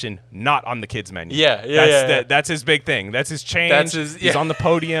menu option, not on the kids menu. That's his big thing. That's his change. He's on the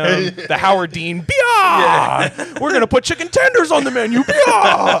podium. The Howard Dean. We're gonna put chicken tenders on the menu.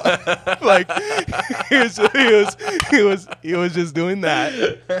 Like he was just doing that.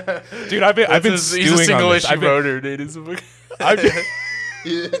 Dude, I've been stewing he's a single on this. issue voter, dude.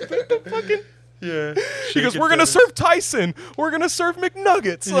 He goes, we're gonna serve Tyson. We're gonna serve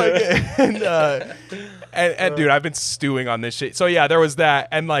McNuggets. Like, and dude, I've been stewing on this shit. So yeah, there was that,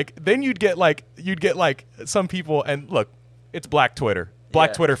 and like then you'd get like some people, and look, it's Black Twitter.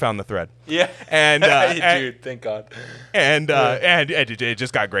 Black Twitter found the thread. Yeah, and dude, thank God. And it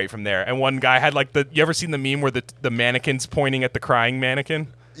just got great from there. And one guy had like you ever seen the meme where the mannequin's pointing at the crying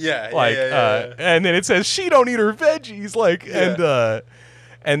mannequin? Yeah. And then it says she don't eat her veggies, like,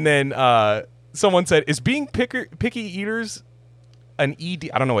 and then someone said, is being picky eaters an ED?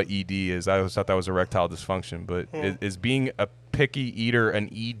 I don't know what ED is. I always thought that was erectile dysfunction, but is being a picky eater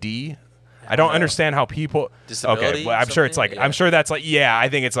an ED? I don't understand how people. Disability, okay, well, I'm sure it's like I'm sure that's like I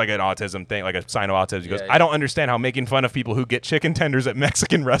think it's like an autism thing, like a sign of autism. He goes, I don't understand how making fun of people who get chicken tenders at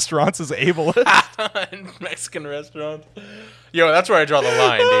Mexican restaurants is ableist. Mexican restaurants. Yo, that's where I draw the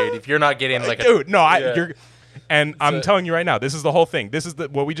line, dude. If you're not getting like you're. And I'm telling you right now, this is the whole thing. This is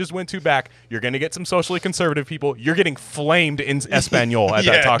what we just went to back. You're going to get some socially conservative people. You're getting flamed in Espanol at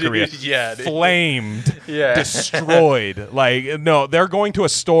that taqueria. Yeah, dude. Flamed. Destroyed. Like, no, they're going to a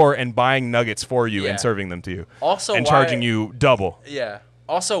store and buying nuggets for you and serving them to you. Also, and charging you double. Yeah.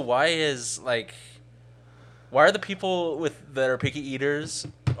 Also, why are the people that are picky eaters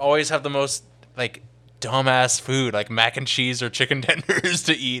always have the most like dumbass food like mac and cheese or chicken tenders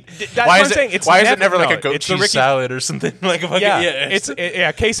to eat? Why is it never like a goat cheese salad or something like a fucking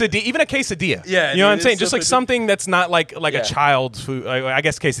quesadilla, even a quesadilla. Yeah, you know what I'm saying? Just like something that's not like a child's food. I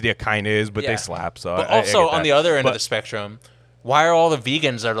guess quesadilla kind of is, but they slap. So, but also on the other end of the spectrum, why are all the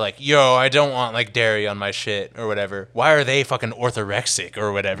vegans that are like, yo, I don't want like dairy on my shit or whatever? Why are they fucking orthorexic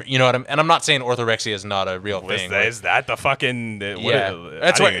or whatever? You know what I'm not saying orthorexia is not a real thing. Is that the fucking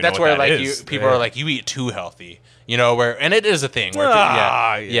that's where like people are like, you eat too healthy. You know, and it is a thing. Where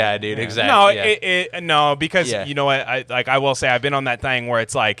dude, exactly. No, because you know what? I will say I've been on that thing where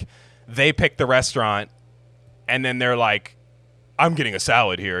it's like they pick the restaurant and then they're like, I'm getting a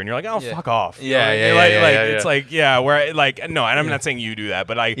salad here, and you're like, oh, fuck off. It's like, where like, no, and I'm not saying you do that,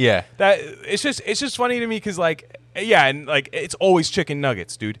 but like, that it's just funny to me because like, and like it's always chicken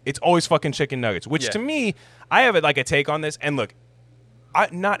nuggets, dude. It's always fucking chicken nuggets, which to me, I have a take on this. And look,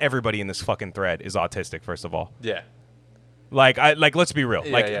 not everybody in this fucking thread is autistic. First of all, like let's be real.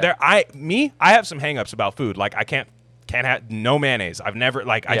 I have some hangups about food. Like I can't have no mayonnaise. I've never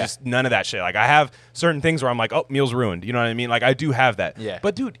I just none of that shit. Like I have certain things where I'm like, oh, meal's ruined. You know what I mean? Like I do have that. Yeah.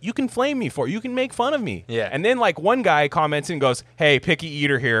 But dude, you can flame me for it. You can make fun of me. Yeah. And then like one guy comments and goes, hey, picky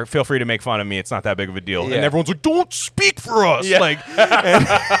eater here. Feel free to make fun of me. It's not that big of a deal. Yeah. And everyone's like, don't speak for us. Yeah. Like,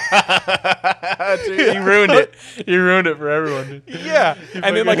 dude, you ruined it. You ruined it for everyone. Dude. Yeah.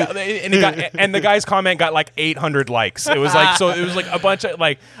 And then and the guy's comment got like 800 likes. It was like a bunch of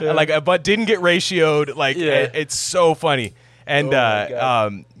but didn't get ratioed. Like it's so funny. And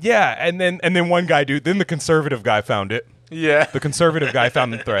and then one guy, dude, then the conservative guy found it. Yeah. The conservative guy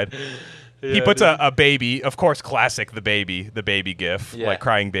found the thread. He puts a baby, of course, classic, the baby gif, like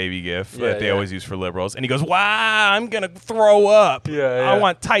crying baby gif that they always use for liberals. And he goes, wow, I'm going to throw up. I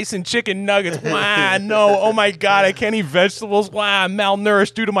want Tyson chicken nuggets. Wow, no. Oh, my God, I can't eat vegetables. Wow, I'm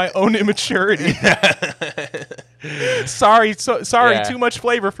malnourished due to my own immaturity. Sorry, too much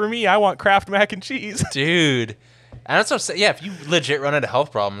flavor for me. I want Kraft mac and cheese. Dude. And that's what I'm saying. Yeah, if you legit run into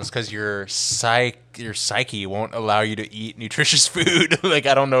health problems because your psyche won't allow you to eat nutritious food, like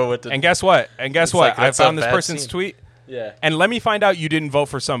I don't know what to. And guess what? Like, I found this person's tweet. Yeah. And let me find out you didn't vote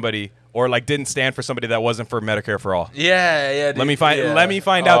for somebody or like didn't stand for somebody that wasn't for Medicare for all. Yeah. Dude. Let me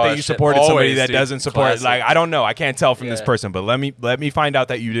find out that you supported somebody that doesn't support. Classic. Like I don't know, I can't tell from this person, but let me find out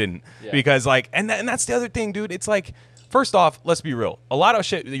that you didn't, because like, and that's the other thing, dude. It's like, first off, let's be real. A lot of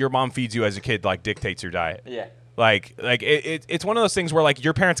shit that your mom feeds you as a kid like dictates your diet. Yeah. Like it's one of those things where like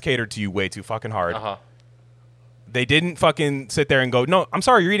your parents catered to you way too fucking hard. They didn't fucking sit there and go, no, I'm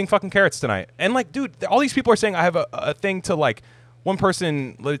sorry, you're eating fucking carrots tonight. And like, dude, all these people are saying I have a thing to like, one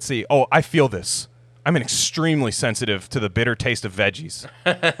person, let's see, oh, I feel this. I'm extremely sensitive to the bitter taste of veggies.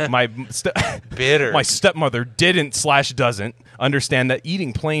 Bitter. My stepmother doesn't understand that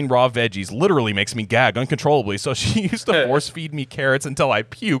eating plain raw veggies literally makes me gag uncontrollably, so she used to force feed me carrots until I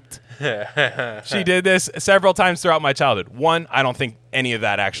puked. She did this several times throughout my childhood. One, I don't think any of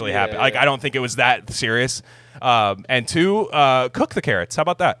that actually happened. Like, I don't think it was that serious. And two, cook the carrots. How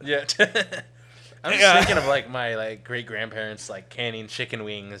about that? Yeah. I'm just thinking of like my like great grandparents like canning chicken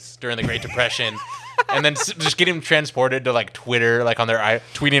wings during the Great Depression, and then just getting them transported to like Twitter, like on their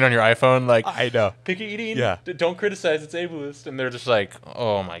tweeting on your iPhone, like I know picky eating, don't criticize, it's ableist, and they're just like,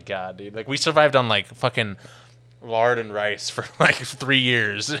 oh my god, dude, like we survived on like fucking lard and rice for like 3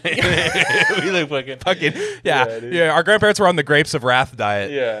 years. We like fucking Our grandparents were on the grapes of wrath diet.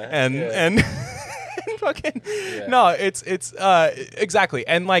 And fucking no, it's exactly.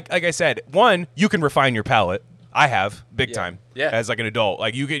 And like I said, one, you can refine your palate. I have big time as like an adult.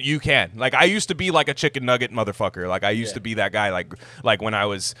 Like you can. Like I used to be like a chicken nugget motherfucker. Like I used to be that guy. Like when I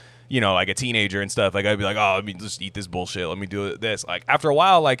was, you know, like a teenager and stuff. Like I'd be like, oh, let me just eat this bullshit. Let me do this. Like after a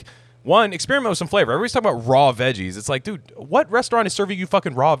while, like one, experiment with some flavor. Everybody's talking about raw veggies. It's like, dude, what restaurant is serving you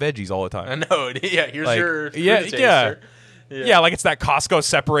fucking raw veggies all the time? I know. Yeah, here's like, your taster. Yeah, like it's that Costco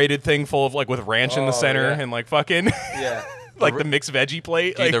separated thing full of like with ranch in the center and like fucking like the mixed veggie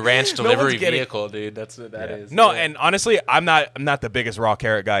plate. Dude, like, the ranch delivery vehicle, dude. That's what that is. No, and honestly, I'm not the biggest raw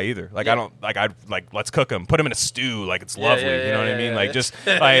carrot guy either. Like I don't like I'd like let's cook them, put them in a stew, like it's lovely. You know what I mean? Like just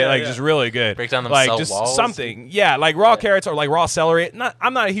like just really good. Break down them like cell just walls. something. Yeah, like raw carrots or like raw celery.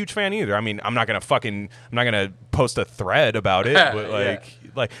 I'm not a huge fan either. I mean, I'm not gonna post a thread about it, but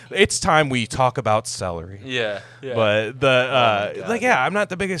like it's time we talk about celery. Yeah. But I'm not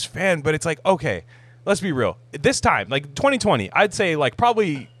the biggest fan, but it's like, okay, let's be real. This time, like 2020, I'd say like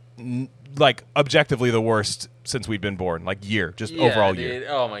probably like objectively the worst since we've been born, like year, just overall dude. year.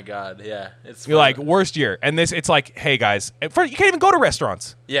 Oh my god, yeah. It's like worst year. And it's like, hey guys, you can't even go to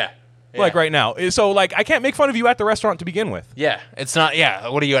restaurants. Yeah. Like right now. So like I can't make fun of you at the restaurant to begin with. Yeah. It's not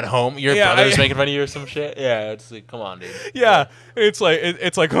what are you at home? Your brother's making fun of you or some shit? Yeah, it's like, come on, dude. Yeah. It's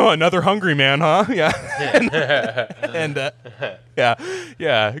like oh, another hungry man, huh? Yeah.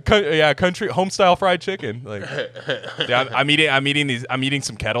 Country home style fried chicken. Like I'm eating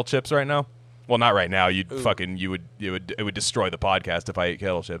some kettle chips right now. Well, not right now. It would destroy the podcast if I ate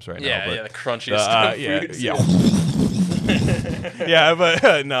kettle chips right now. But the crunchiest foods. Yeah,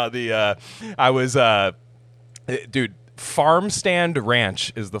 but no, I was dude, farm stand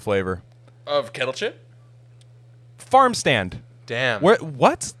ranch is the flavor of kettle chip. Farm stand. Damn.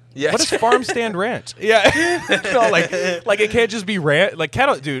 What? Yes. What is farm stand ranch? Yeah. No, like it can't just be ranch. Like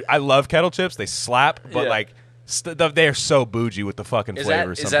kettle, dude. I love kettle chips. They slap, but like they're so bougie with the fucking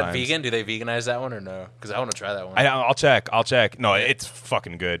flavors. Is that vegan? Do they veganize that one or no? Because I want to try that one. I'll check. No, it's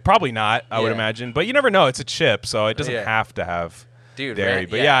fucking good. Probably not. I would imagine, but you never know. It's a chip, so it doesn't have to have dairy.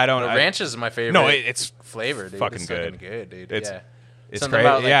 But I don't. Ranch is my favorite. No, it's flavor. Dude. Fucking it's good. Good, dude. It's Something great.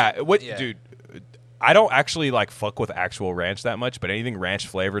 About, like, dude? I don't actually like fuck with actual ranch that much, but anything ranch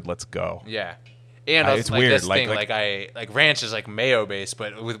flavored, let's go. Yeah. And it's like weird. This thing, like ranch is like mayo based,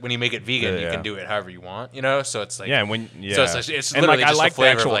 but when you make it vegan, you can do it however you want, you know. So it's like So it's literally just a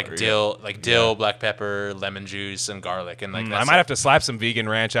flavor of like dill, black pepper, lemon juice, and garlic, and like I might have to slap some vegan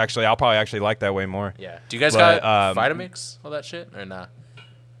ranch. Actually, I'll probably actually like that way more. Yeah. Do you guys got Vitamix, all that shit, or nah?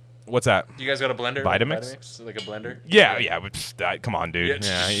 What's that? You guys got a blender? Vitamix? Like a blender? Yeah. Come on, dude.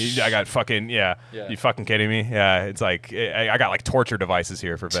 Yeah, I got fucking You fucking kidding me? Yeah, it's like I got like torture devices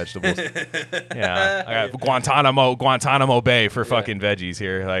here for vegetables. Yeah, I got Guantanamo Bay for fucking veggies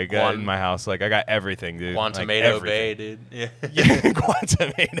here, like in my house. Like I got everything, dude. Guantanamo Bay, dude. Yeah,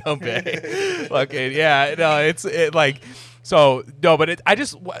 Guantanamo Bay. Fucking no, it's like. So no, but I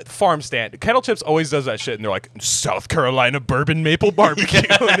just farm stand kettle chips always does that shit, and they're like South Carolina bourbon maple barbecue,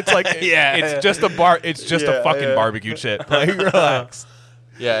 and it's like it's just a fucking barbecue chip. Like relax.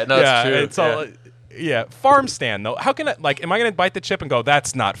 Yeah, no, it's true. It's all farm stand though. How can I am I gonna bite the chip and go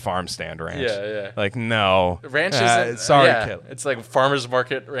that's not farm stand ranch? Yeah. Like no, ranch isn't. Sorry, it's like farmers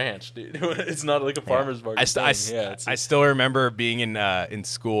market ranch, dude. It's not like a farmers market. I still remember being in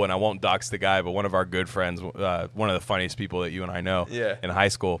school, and I won't dox the guy, but one of our good friends, one of the funniest people that you and I know, in high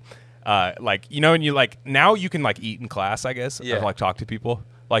school. like you know, and you like now you can like eat in class, I guess. Yeah. Or, like talk to people.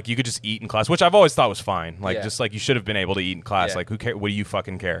 Like you could just eat in class, which I've always thought was fine. Like Yeah. just like you should have been able to eat in class. Yeah. Like who care? What do you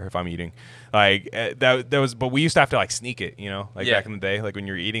fucking care if I'm eating? Like that was, but we used to have to like sneak it, you know, like Yeah. back in the day, like when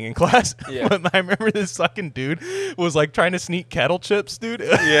you were eating in class. Yeah. But I remember this fucking dude was like trying to sneak kettle chips, dude.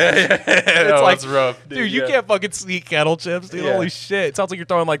 Yeah. It's like it's rough, dude. You yeah. can't fucking sneak kettle chips, dude. Yeah. Holy shit! It sounds like you're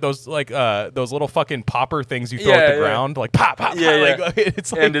throwing like those little fucking popper things you throw Yeah, at the yeah. ground, like pop, pop, Yeah, pop. yeah. Like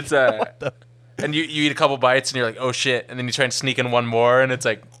it's like And it's what the- and you eat a couple bites and you're like, oh shit, and then you try and sneak in one more and it's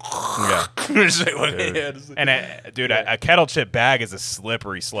like, yeah. it's like, okay, yeah, just like- And a kettle chip bag is a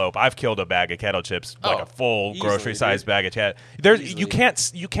slippery slope. I've killed a bag of kettle chips, like Oh, a full easily, grocery sized dude. bag of kettle. There's Easily.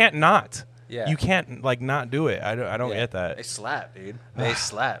 you can't not. Yeah. You can't like not do it. I don't Yeah. get that. They slap, dude. They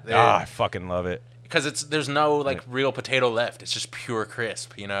slap. I fucking love it. Because there's no like real potato left. It's just pure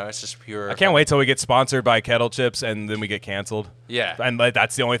crisp. You know, it's just pure. I can't wait till we get sponsored by kettle chips and then we get canceled. Yeah. And like,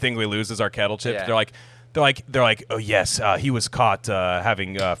 that's the only thing we lose is our kettle chips. Yeah. They're like, oh yes, he was caught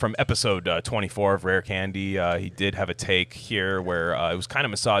having from episode 24 of Rare Candy. He did have a take here where it was kind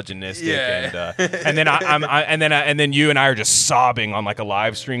of misogynistic, Yeah. and then and then you and I are just sobbing on like a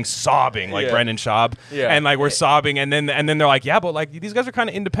live stream, sobbing like Yeah. Brendan Schaub, Yeah. and like we're sobbing, and then they're like, yeah, but like these guys are kind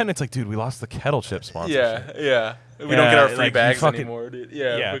of independent. It's like, dude, we lost the kettle chip sponsorship. Yeah. We don't Yeah, get our free like, you bags fucking- anymore, dude.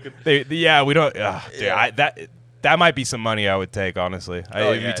 Yeah. Yeah, fucking- we don't. Dude, Yeah. that might be some money I would take. Honestly, Oh,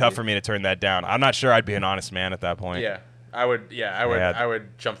 it'd yeah, be tough dude. for me to turn that down. I'm not sure I'd be an honest man at that point. Yeah. I would. Yeah. I would. Yeah. I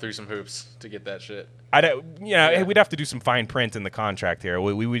would jump through some hoops to get that shit. Yeah, we'd have to do some fine print in the contract here.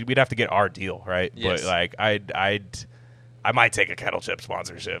 We'd have to get our deal right. Yes. But like, I might take a kettle chip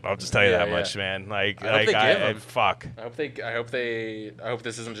sponsorship. I'll just tell you Yeah, that yeah. much, man. Like, I hope they give 'em. fuck. I hope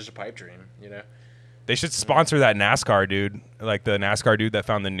this isn't just a pipe dream. You know. They should sponsor that NASCAR dude, like the NASCAR dude that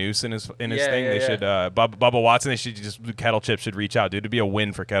found the noose in his Yeah, thing. yeah, They yeah. should Bubba Watson. They should just kettle chips should reach out, dude. It'd be a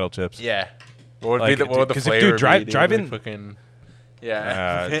win for kettle chips. Yeah. What would Like, be the, what would the 'cause if- flavor dude, drive- be, dude? drive Like in- fucking.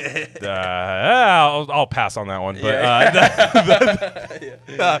 Yeah. I'll pass on that one. But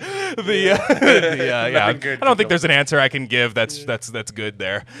Nothing good I don't think there's an answer I can give that's good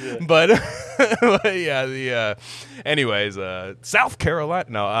there. But anyways, South Carolina.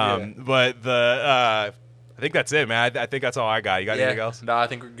 No, but I think that's it, man. I think that's all I got. You got anything else? No, I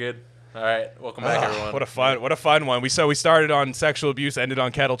think we're good. All right. Welcome back, everyone. What a fun one. We started on sexual abuse, ended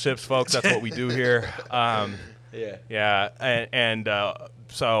on kettle chips, folks. That's what we do here. Yeah. Yeah, and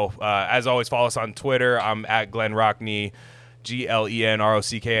so as always, follow us on Twitter. I'm at Glenn Rockney,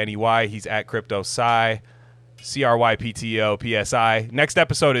 GlenRockney. He's at CryptoPsi, CryptoPsi. Next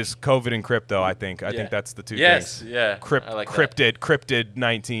episode is COVID and crypto. I think that's the two things. Yeah. I like that. Cryptid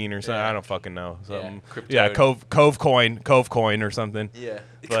 19 or something. Yeah. I don't fucking know. Something. Crypto. Yeah, Cove Coin or something. Yeah.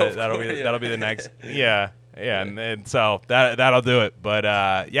 But that'll be the next. Yeah. And so that'll do it. But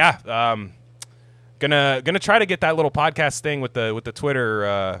Gonna try to get that little podcast thing with the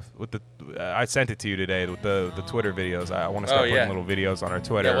Twitter I sent it to you today with the Twitter videos. I want to start putting little videos on our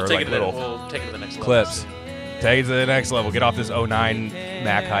Twitter. Yeah, we'll or take like it little we'll take it to the next level. clips. Take it to the next level. Get off this 09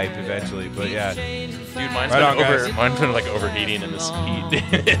 Mac hype eventually. But yeah, Dude, mine's Right on, guys. been like overheating in this heat.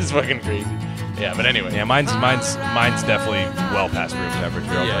 It's fucking crazy. Yeah, but anyway. yeah, mine's definitely well past room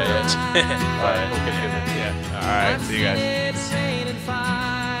temperature. Yeah. All right. Okay, good. Yeah. All right. See you guys. It's raining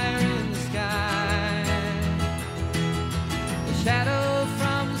fire in the sky. The shadow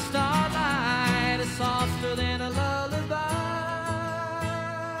from the starlight is softer than a lullaby.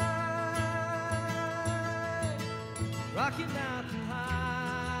 Rocky Mountain